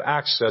not have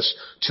access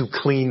to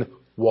clean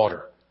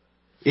water?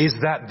 Is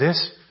that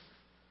this?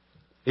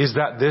 Is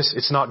that this?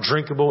 It's not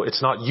drinkable.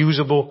 It's not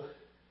usable.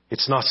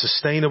 It's not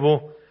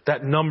sustainable.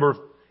 That number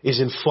is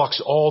in flux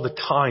all the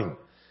time.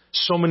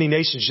 So many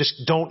nations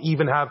just don't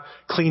even have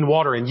clean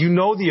water. And you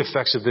know the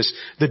effects of this,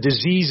 the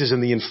diseases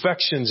and the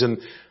infections and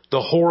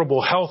the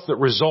horrible health that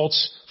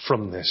results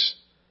from this.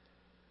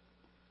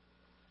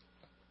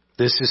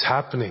 This is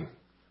happening.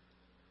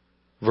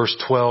 Verse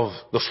 12,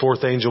 the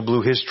fourth angel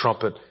blew his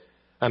trumpet,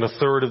 and a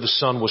third of the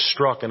sun was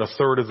struck, and a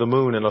third of the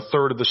moon, and a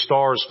third of the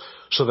stars,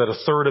 so that a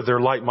third of their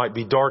light might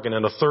be darkened,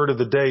 and a third of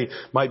the day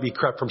might be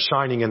kept from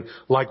shining, and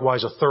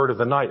likewise a third of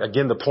the night.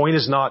 Again, the point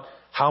is not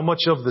how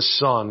much of the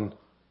sun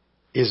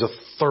is a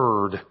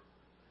third.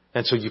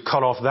 And so you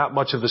cut off that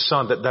much of the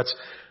sun. That's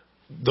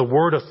the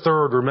word a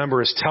third,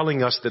 remember, is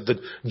telling us that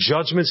the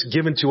judgments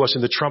given to us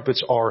in the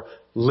trumpets are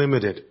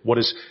limited. What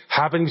is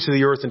happening to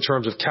the earth in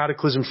terms of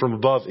cataclysm from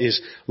above is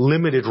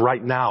limited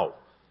right now.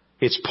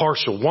 It's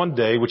partial. One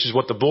day, which is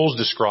what the bowls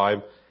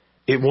describe,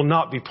 it will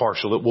not be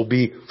partial. It will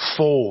be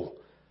full.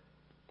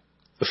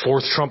 The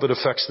fourth trumpet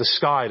affects the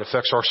sky. It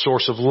affects our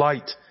source of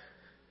light.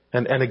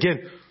 And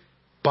again,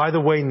 by the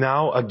way,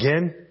 now,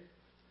 again,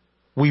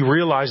 we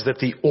realize that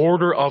the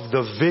order of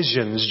the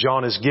visions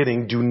John is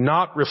getting do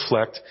not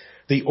reflect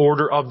the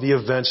order of the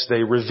events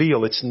they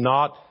reveal. It's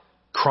not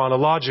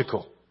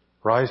chronological,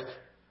 right?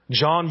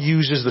 John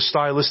uses the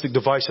stylistic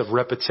device of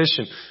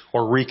repetition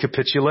or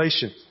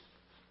recapitulation.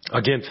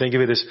 Again, think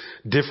of it as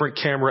different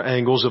camera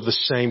angles of the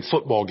same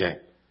football game.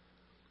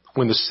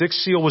 When the sixth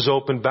seal was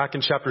opened back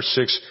in chapter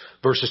 6,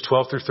 verses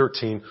 12 through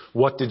 13,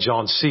 what did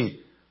John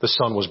see? The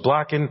sun was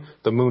blackened,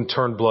 the moon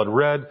turned blood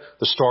red,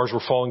 the stars were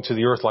falling to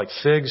the earth like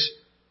figs.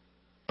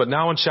 But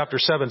now in chapter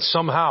 7,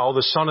 somehow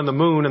the sun and the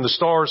moon and the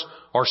stars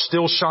are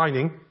still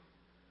shining,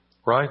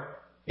 right,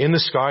 in the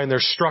sky, and they're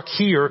struck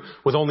here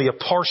with only a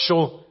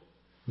partial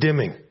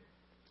dimming.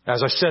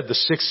 As I said, the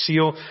sixth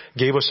seal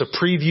gave us a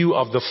preview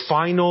of the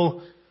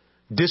final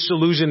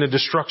dissolution and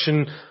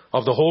destruction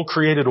of the whole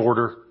created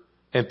order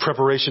and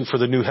preparation for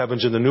the new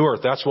heavens and the new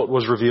earth. That's what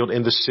was revealed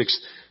in the sixth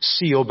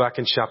seal back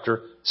in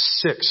chapter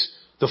 6.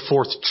 The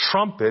fourth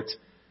trumpet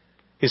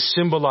is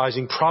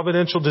symbolizing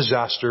providential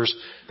disasters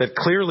that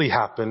clearly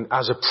happen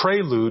as a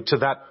prelude to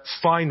that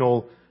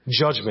final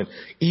judgment.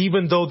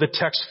 Even though the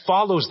text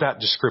follows that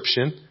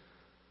description,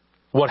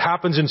 what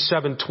happens in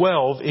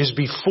 7:12 is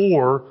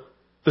before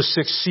the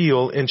sixth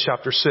seal in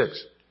chapter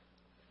 6.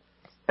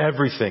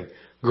 Everything,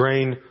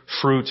 grain,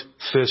 fruit,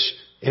 fish,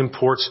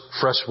 imports,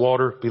 fresh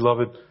water,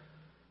 beloved,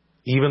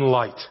 even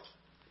light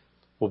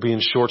will be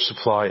in short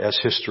supply as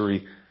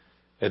history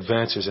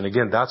advances. And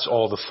again, that's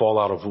all the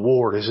fallout of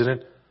war, isn't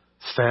it?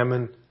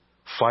 Famine,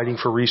 fighting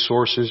for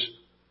resources.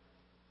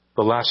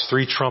 The last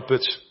 3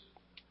 trumpets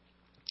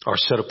are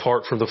set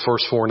apart from the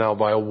first 4 now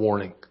by a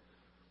warning.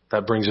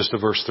 That brings us to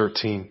verse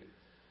 13.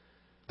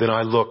 Then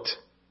I looked,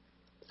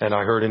 and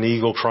I heard an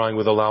eagle crying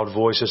with a loud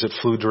voice as it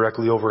flew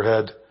directly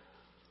overhead.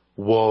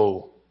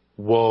 Woe,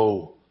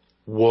 woe,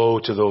 woe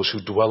to those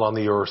who dwell on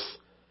the earth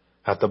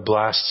at the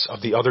blasts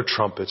of the other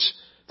trumpets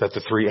that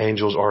the 3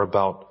 angels are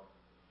about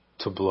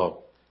to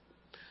blow.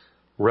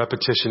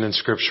 Repetition in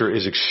Scripture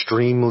is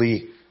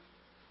extremely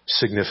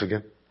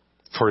significant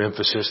for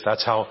emphasis.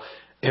 That's how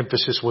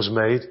emphasis was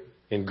made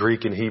in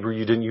Greek and Hebrew.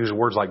 You didn't use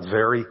words like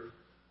very,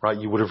 right?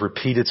 You would have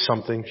repeated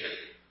something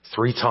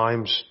 3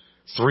 times.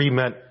 3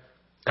 meant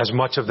as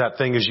much of that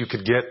thing as you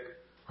could get,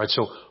 right?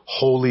 So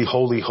holy,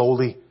 holy,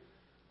 holy.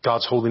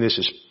 God's holiness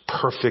is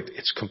perfect.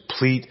 It's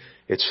complete.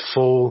 It's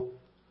full.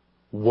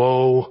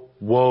 Woe,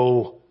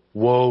 woe,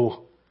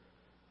 woe.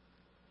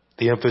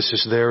 The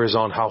emphasis there is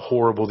on how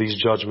horrible these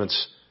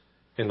judgments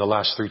in the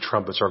last 3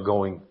 trumpets are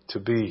going to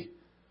be.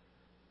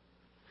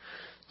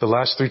 The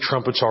last 3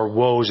 trumpets are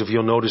woes, if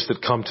you'll notice,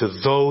 that come to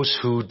those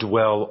who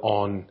dwell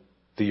on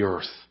the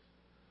earth.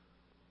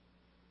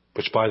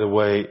 Which, by the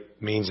way,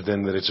 means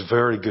then that it's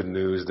very good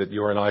news that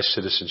your and I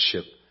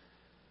citizenship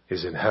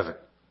is in heaven,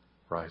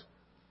 right?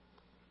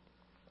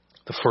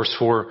 The first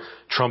 4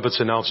 trumpets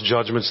announce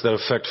judgments that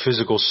affect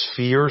physical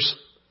spheres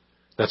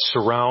that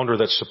surround or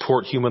that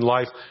support human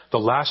life. The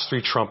last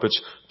 3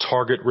 trumpets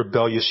target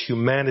rebellious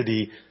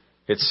humanity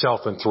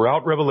itself. And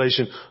throughout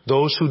Revelation,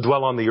 those who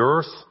dwell on the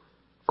earth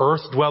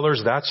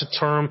dwellers, that's a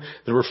term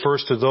that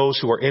refers to those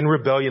who are in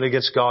rebellion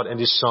against God and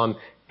His Son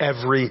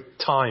every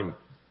time.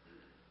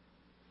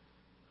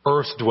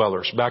 Earth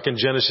dwellers. Back in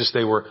Genesis,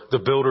 they were the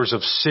builders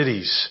of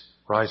cities,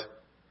 right?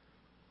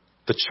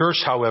 The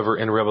church, however,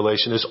 in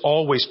Revelation is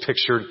always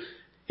pictured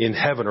in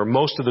heaven, or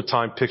most of the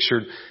time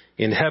pictured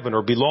in heaven,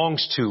 or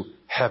belongs to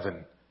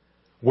heaven,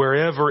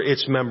 wherever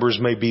its members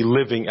may be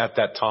living at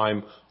that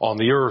time on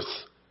the earth.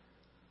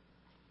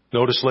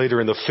 Notice later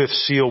in the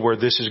 5th seal where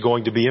this is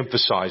going to be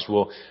emphasized.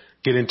 We'll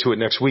get into it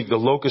next week. The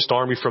locust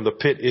army from the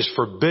pit is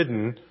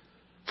forbidden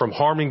from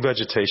harming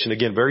vegetation.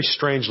 Again, very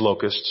strange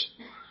locusts.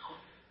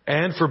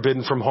 And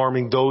forbidden from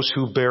harming those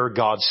who bear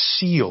God's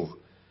seal.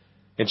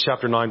 In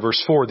chapter 9,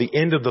 verse 4, the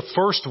end of the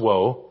first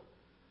woe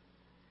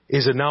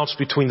is announced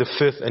between the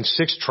 5th and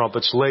 6th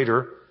trumpets.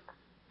 Later,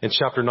 in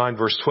chapter 9,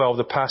 verse 12,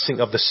 the passing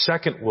of the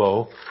second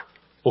woe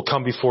will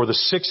come before the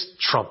 6th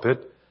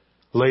trumpet.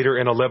 Later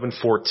in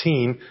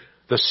 11:14,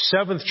 the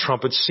 7th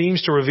trumpet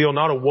seems to reveal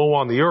not a woe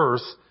on the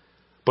earth,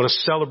 but a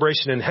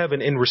celebration in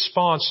heaven in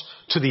response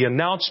to the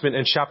announcement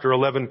in chapter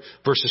 11,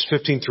 verses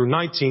 15 through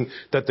 19,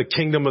 that the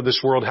kingdom of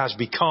this world has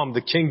become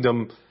the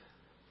kingdom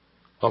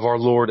of our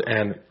Lord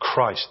and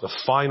Christ. The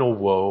final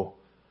woe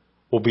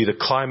will be the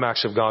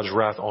climax of God's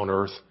wrath on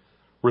earth,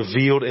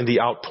 revealed in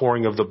the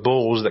outpouring of the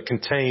bowls that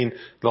contain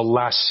the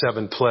last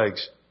 7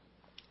 plagues.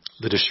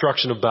 The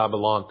destruction of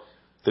Babylon,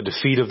 the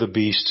defeat of the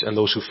beasts and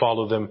those who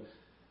follow them,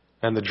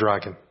 and the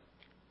dragon.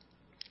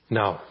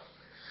 Now,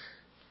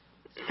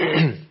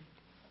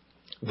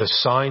 the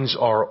signs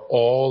are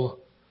all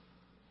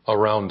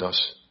around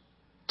us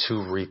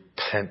to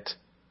repent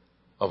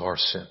of our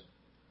sin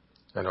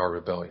and our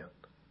rebellion.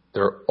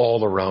 They're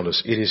all around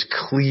us. It is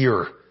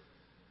clear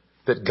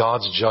that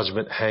God's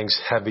judgment hangs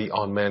heavy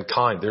on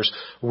mankind. There's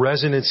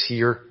resonance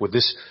here with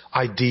this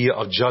idea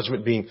of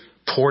judgment being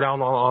poured out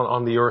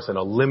on the earth in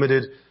a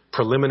limited,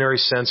 preliminary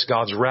sense,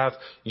 God's wrath.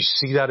 You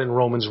see that in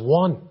Romans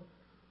 1.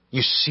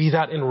 You see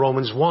that in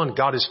Romans 1.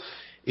 God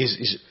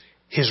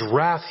His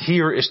wrath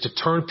here is to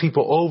turn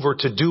people over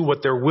to do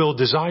what their will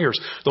desires.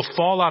 The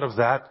fallout of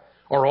that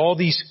are all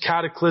these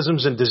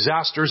cataclysms and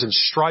disasters and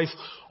strife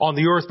on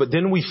the earth. But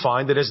then we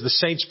find that as the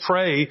saints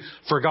pray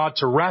for God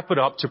to wrap it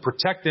up, to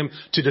protect them,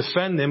 to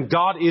defend them,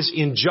 God is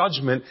in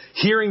judgment,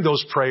 hearing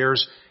those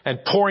prayers and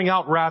pouring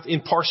out wrath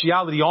in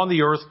partiality on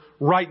the earth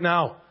right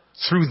now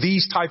through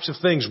these types of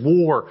things,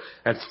 war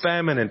and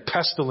famine and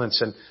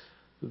pestilence and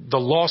the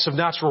loss of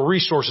natural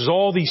resources,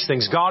 all these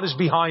things. God is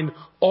behind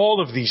all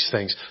of these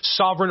things,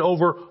 sovereign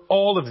over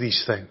all of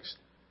these things.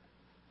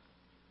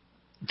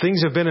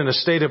 Things have been in a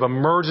state of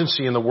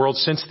emergency in the world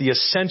since the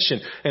ascension,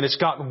 and it's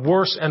gotten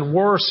worse and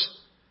worse.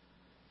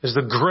 As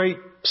the great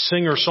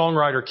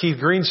singer-songwriter Keith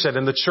Green said,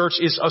 and the church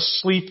is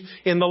asleep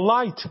in the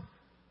light.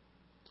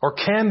 Or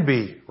can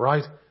be,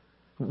 right?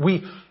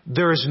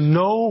 There is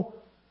no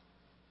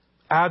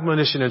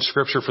admonition in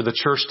Scripture for the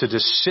church to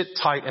just sit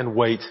tight and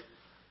wait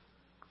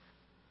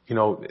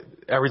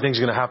everything's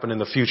going to happen in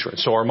the future. And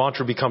so our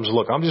mantra becomes,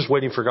 look, I'm just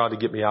waiting for God to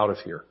get me out of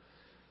here.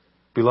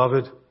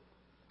 Beloved,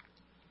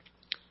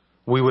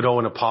 we would owe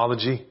an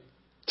apology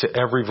to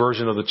every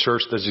version of the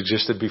church that's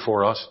existed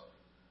before us.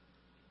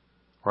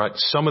 Right?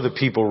 Some of the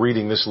people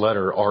reading this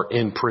letter are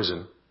in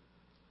prison.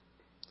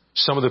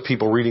 Some of the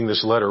people reading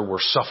this letter were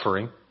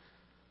suffering,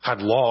 had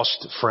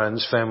lost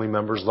friends, family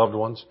members, loved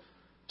ones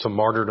to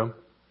martyrdom.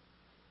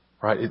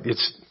 Right?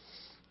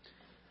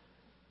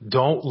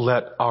 Don't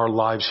let our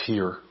lives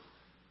here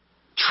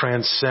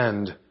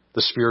transcend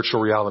the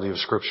spiritual reality of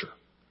Scripture.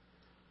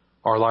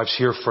 Our lives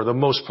here, for the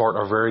most part,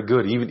 are very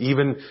good.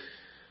 Even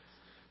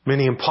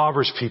many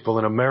impoverished people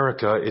in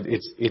America,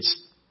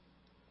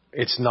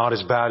 it's not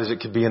as bad as it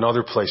could be in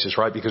other places,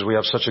 right? Because we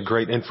have such a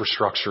great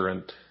infrastructure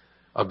and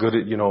a good,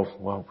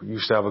 we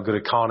used to have a good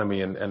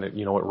economy and it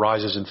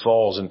rises and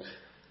falls, and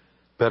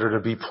better to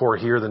be poor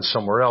here than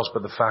somewhere else.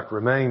 But the fact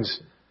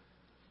remains,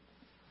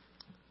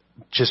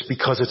 just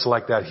because it's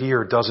like that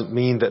here doesn't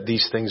mean that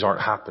these things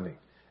aren't happening.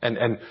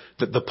 And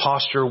the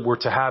posture we're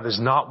to have is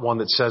not one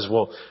that says,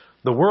 well,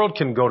 the world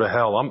can go to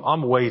hell.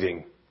 I'm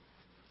waiting.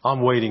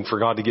 I'm waiting for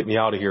God to get me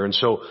out of here. And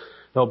so,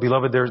 no,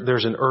 beloved,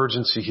 there's an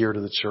urgency here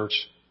to the church.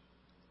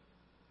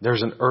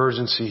 There's an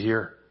urgency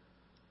here.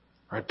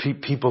 Right?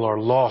 People are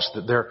lost.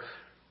 That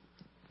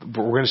we're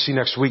going to see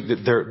next week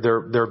that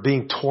they're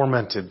being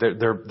tormented.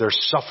 They're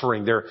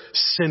suffering. They're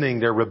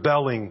sinning. They're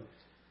rebelling.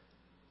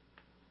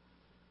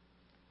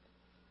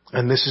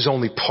 And this is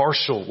only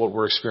partial what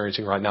we're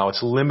experiencing right now.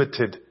 It's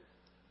limited.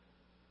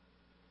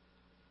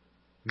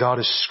 God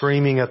is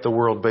screaming at the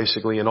world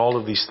basically in all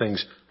of these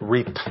things.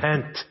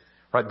 Repent.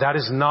 Right? That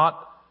is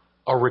not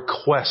a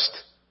request.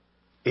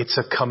 It's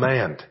a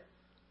command.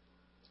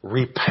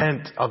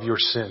 Repent of your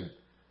sin.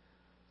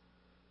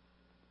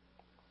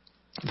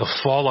 The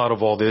fallout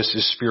of all this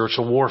is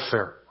spiritual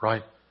warfare,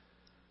 right?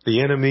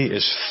 The enemy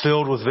is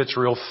filled with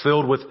vitriol,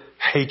 filled with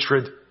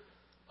hatred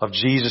of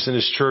Jesus and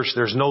His church.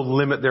 There's no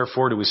limit,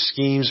 therefore, to his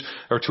schemes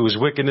or to his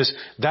wickedness.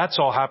 That's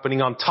all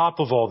happening on top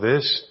of all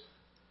this.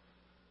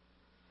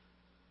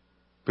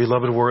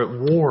 Beloved, we're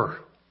at war.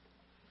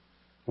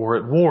 We're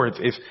at war.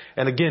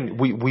 And again,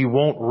 we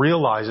won't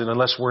realize it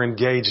unless we're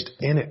engaged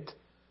in it.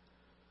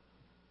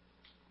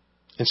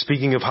 And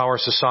speaking of how our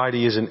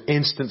society is an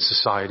instant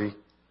society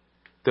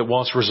that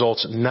wants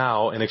results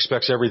now and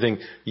expects everything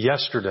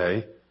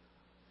yesterday,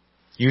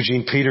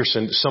 Eugene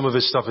Peterson, some of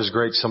his stuff is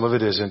great, some of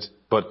it isn't,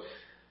 but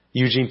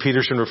Eugene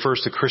Peterson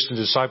refers to Christian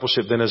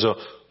discipleship then as a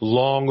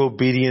long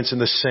obedience in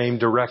the same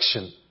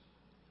direction.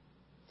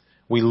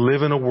 We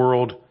live in a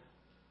world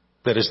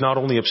that is not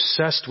only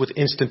obsessed with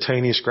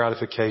instantaneous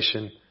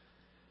gratification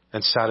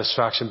and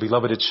satisfaction,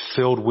 beloved, it's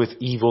filled with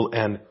evil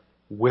and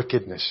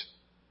wickedness.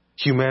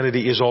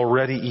 Humanity is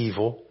already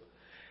evil,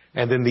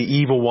 and then the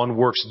evil one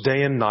works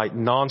day and night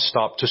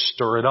nonstop to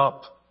stir it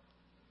up.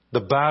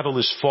 The battle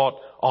is fought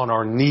on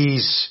our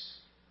knees.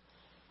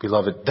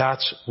 Beloved,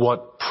 that's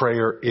what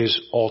prayer is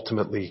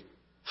ultimately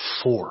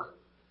for.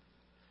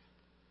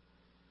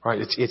 Right?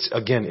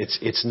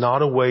 It's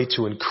not a way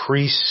to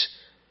increase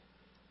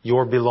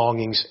your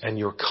belongings and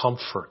your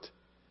comfort.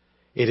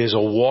 It is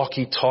a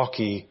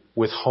walkie-talkie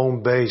with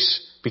home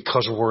base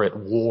because we're at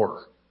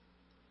war.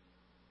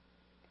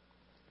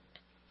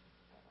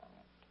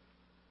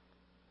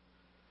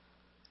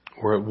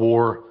 We're at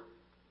war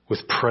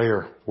with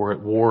prayer. We're at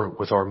war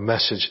with our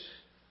message.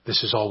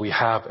 This is all we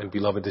have. And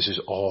beloved, this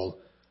is all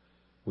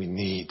we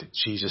need.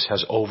 Jesus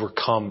has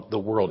overcome the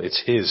world.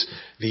 It's His.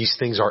 These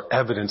things are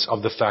evidence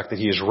of the fact that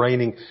He is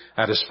reigning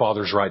at His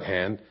Father's right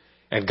hand.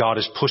 And God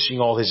is pushing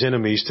all His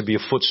enemies to be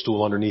a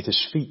footstool underneath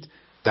His feet.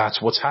 That's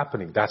what's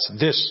happening. That's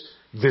this.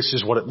 This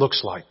is what it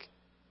looks like.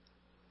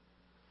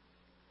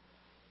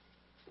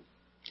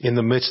 In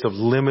the midst of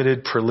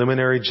limited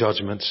preliminary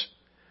judgments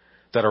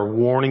that are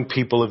warning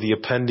people of the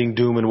impending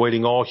doom and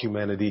awaiting all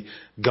humanity,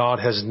 God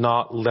has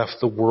not left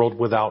the world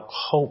without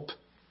hope.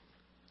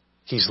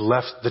 He's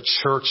left the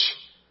church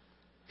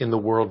in the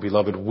world,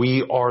 beloved.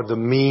 We are the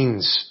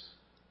means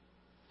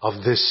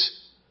of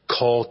this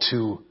call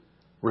to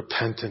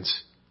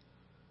repentance.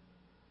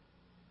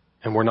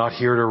 And we're not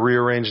here to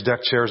rearrange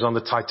deck chairs on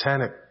the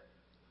Titanic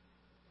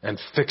and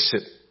fix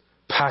it,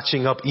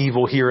 patching up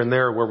evil here and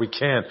there where we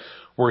can.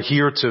 We're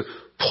here to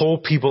pull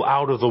people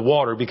out of the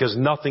water because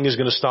nothing is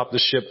going to stop the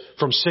ship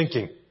from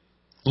sinking.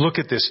 Look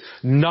at this.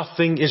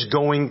 Nothing is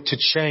going to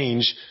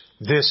change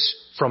this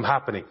from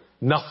happening.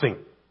 Nothing.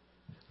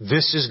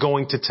 This is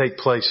going to take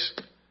place.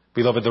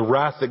 Beloved, the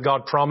wrath that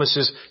God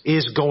promises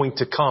is going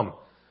to come.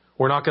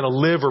 We're not going to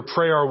live or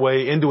pray our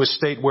way into a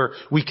state where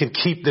we can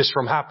keep this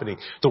from happening.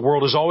 The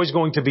world is always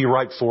going to be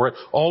ripe for it,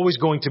 always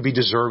going to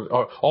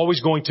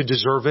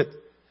deserve it.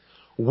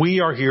 We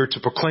are here to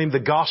proclaim the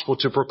gospel,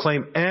 to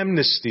proclaim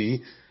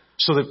amnesty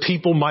so that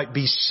people might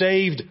be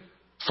saved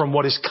from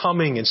what is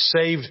coming and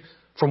saved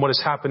from what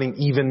is happening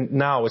even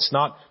now. It's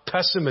not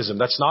pessimism.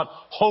 That's not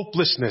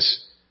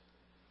hopelessness.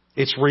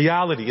 It's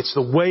reality. It's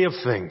the way of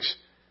things.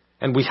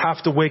 And we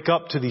have to wake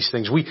up to these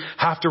things. We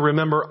have to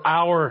remember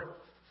our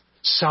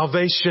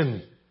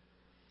salvation.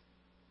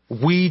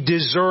 We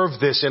deserve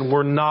this and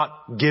we're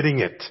not getting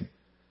it.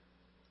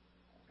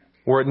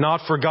 Were it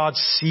not for God's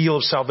seal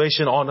of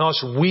salvation on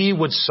us, we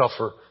would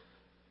suffer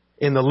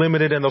in the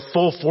limited and the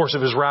full force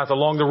of His wrath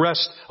along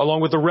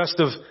with the rest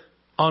of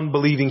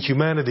unbelieving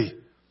humanity.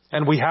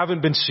 And we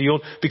haven't been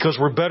sealed because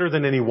we're better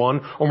than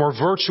anyone or more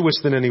virtuous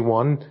than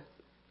anyone.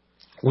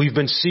 We've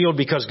been sealed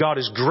because God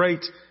is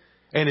great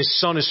and His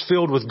Son is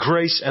filled with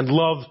grace and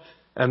love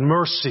and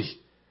mercy.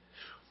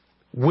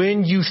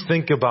 When you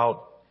think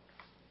about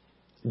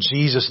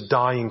Jesus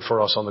dying for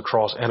us on the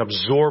cross and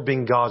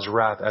absorbing God's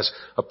wrath as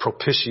a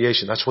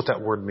propitiation, that's what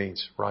that word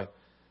means, right?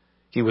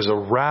 He was a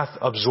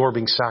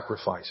wrath-absorbing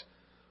sacrifice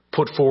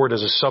put forward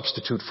as a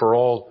substitute for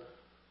all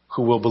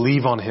who will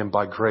believe on Him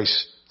by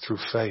grace through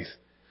faith.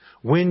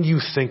 When you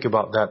think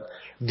about that,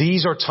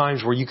 these are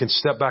times where you can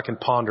step back and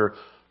ponder,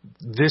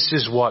 this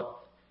is what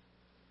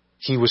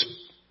He was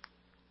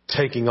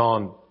taking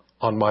on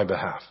my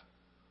behalf.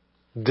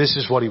 This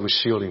is what He was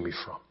shielding me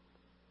from.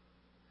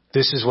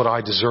 This is what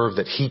I deserve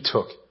that He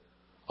took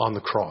on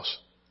the cross.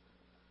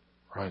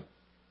 Right?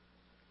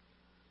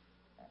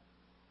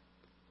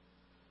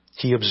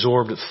 He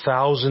absorbed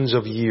thousands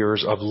of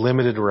years of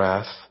limited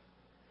wrath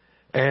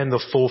and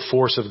the full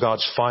force of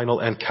God's final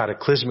and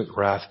cataclysmic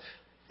wrath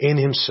in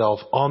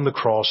Himself on the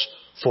cross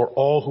for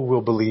all who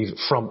will believe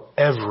from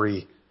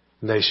every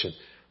nation.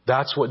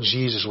 That's what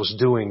Jesus was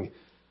doing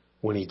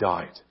when He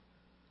died.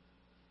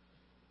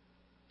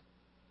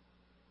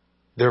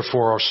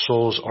 Therefore, our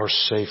souls are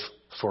safe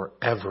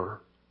forever,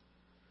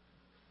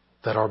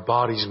 that our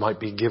bodies might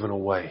be given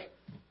away.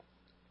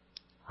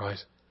 Right?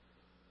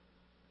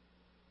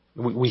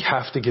 We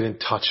have to get in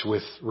touch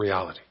with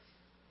reality.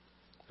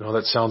 You know,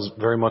 that sounds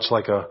very much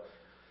like a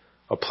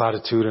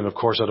platitude, and of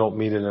course I don't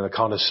mean it in a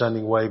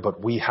condescending way,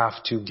 but we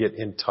have to get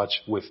in touch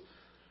with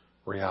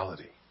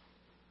reality.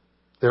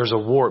 There's a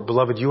war.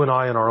 Beloved, you and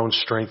I in our own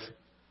strength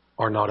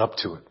are not up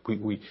to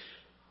it.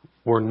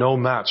 We're no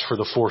match for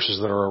the forces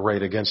that are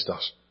arrayed against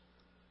us.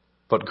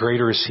 But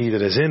greater is He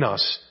that is in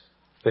us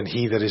than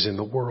he that is in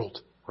the world,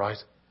 right?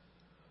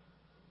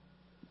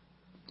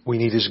 We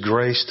need His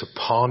grace to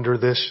ponder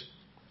this.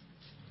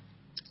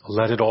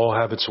 Let it all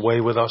have its way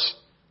with us,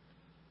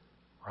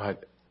 right?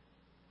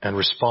 And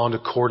respond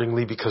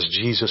accordingly because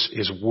Jesus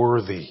is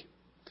worthy.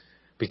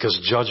 Because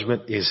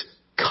judgment is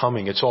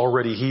coming. It's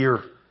already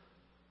here,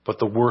 but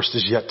the worst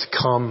is yet to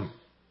come.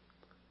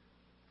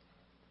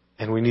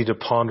 And we need to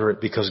ponder it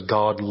because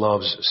God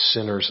loves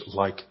sinners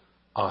like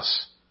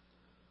us.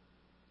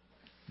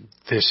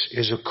 This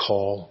is a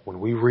call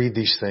when we read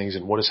these things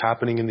and what is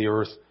happening in the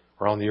earth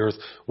or on the earth,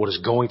 what is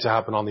going to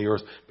happen on the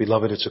earth.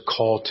 Beloved, it's a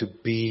call to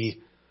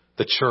be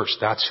the church.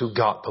 That's who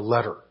got the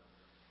letter.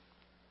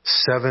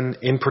 7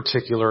 in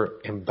particular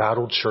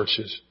embattled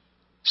churches,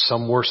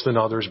 some worse than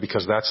others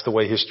because that's the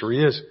way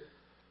history is.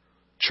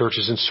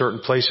 Churches in certain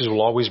places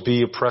will always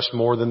be oppressed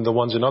more than the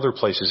ones in other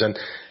places. And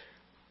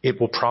it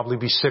will probably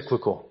be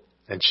cyclical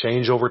and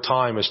change over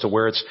time as to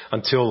where it's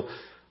until,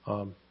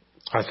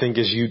 I think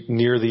as you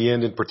near the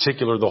end in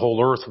particular, the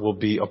whole earth will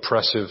be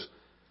oppressive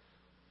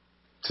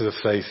to the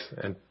faith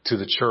and to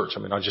the church. I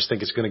mean, I just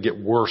think it's going to get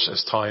worse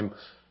as time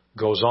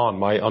goes on.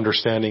 My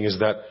understanding is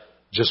that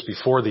just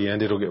before the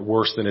end, it'll get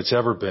worse than it's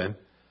ever been.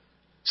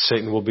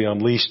 Satan will be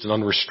unleashed and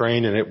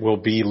unrestrained, and it will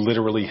be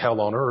literally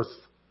hell on earth.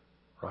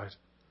 Right?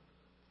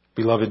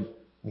 Beloved,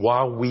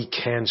 while we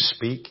can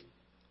speak,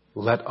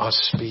 let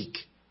us speak.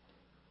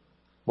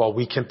 While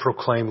we can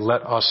proclaim,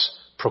 let us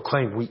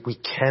proclaim. We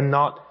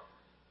cannot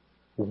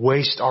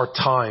waste our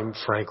time,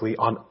 frankly,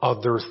 on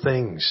other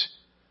things.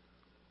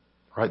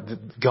 Right?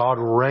 God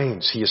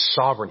reigns. He is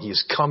sovereign. He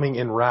is coming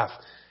in wrath.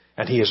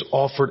 And He has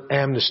offered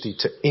amnesty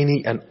to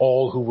any and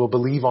all who will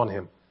believe on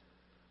Him.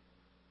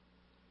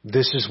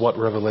 This is what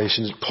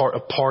Revelation is, a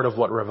part of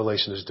what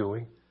Revelation is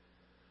doing.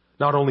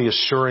 Not only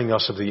assuring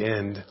us of the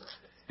end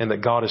and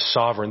that God is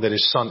sovereign, that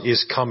His Son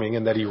is coming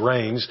and that He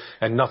reigns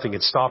and nothing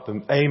can stop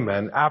Him.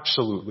 Amen.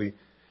 Absolutely.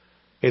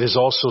 It is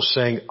also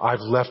saying,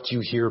 I've left you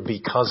here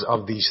because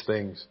of these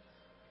things.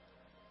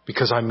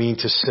 Because I mean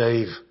to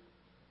save.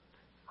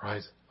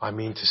 Right? I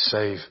mean to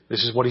save.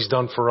 This is what He's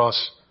done for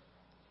us.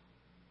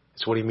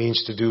 It's what He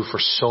means to do for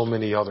so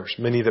many others,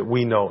 many that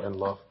we know and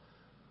love.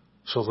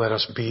 So let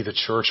us be the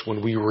church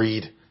when we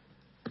read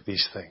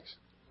these things.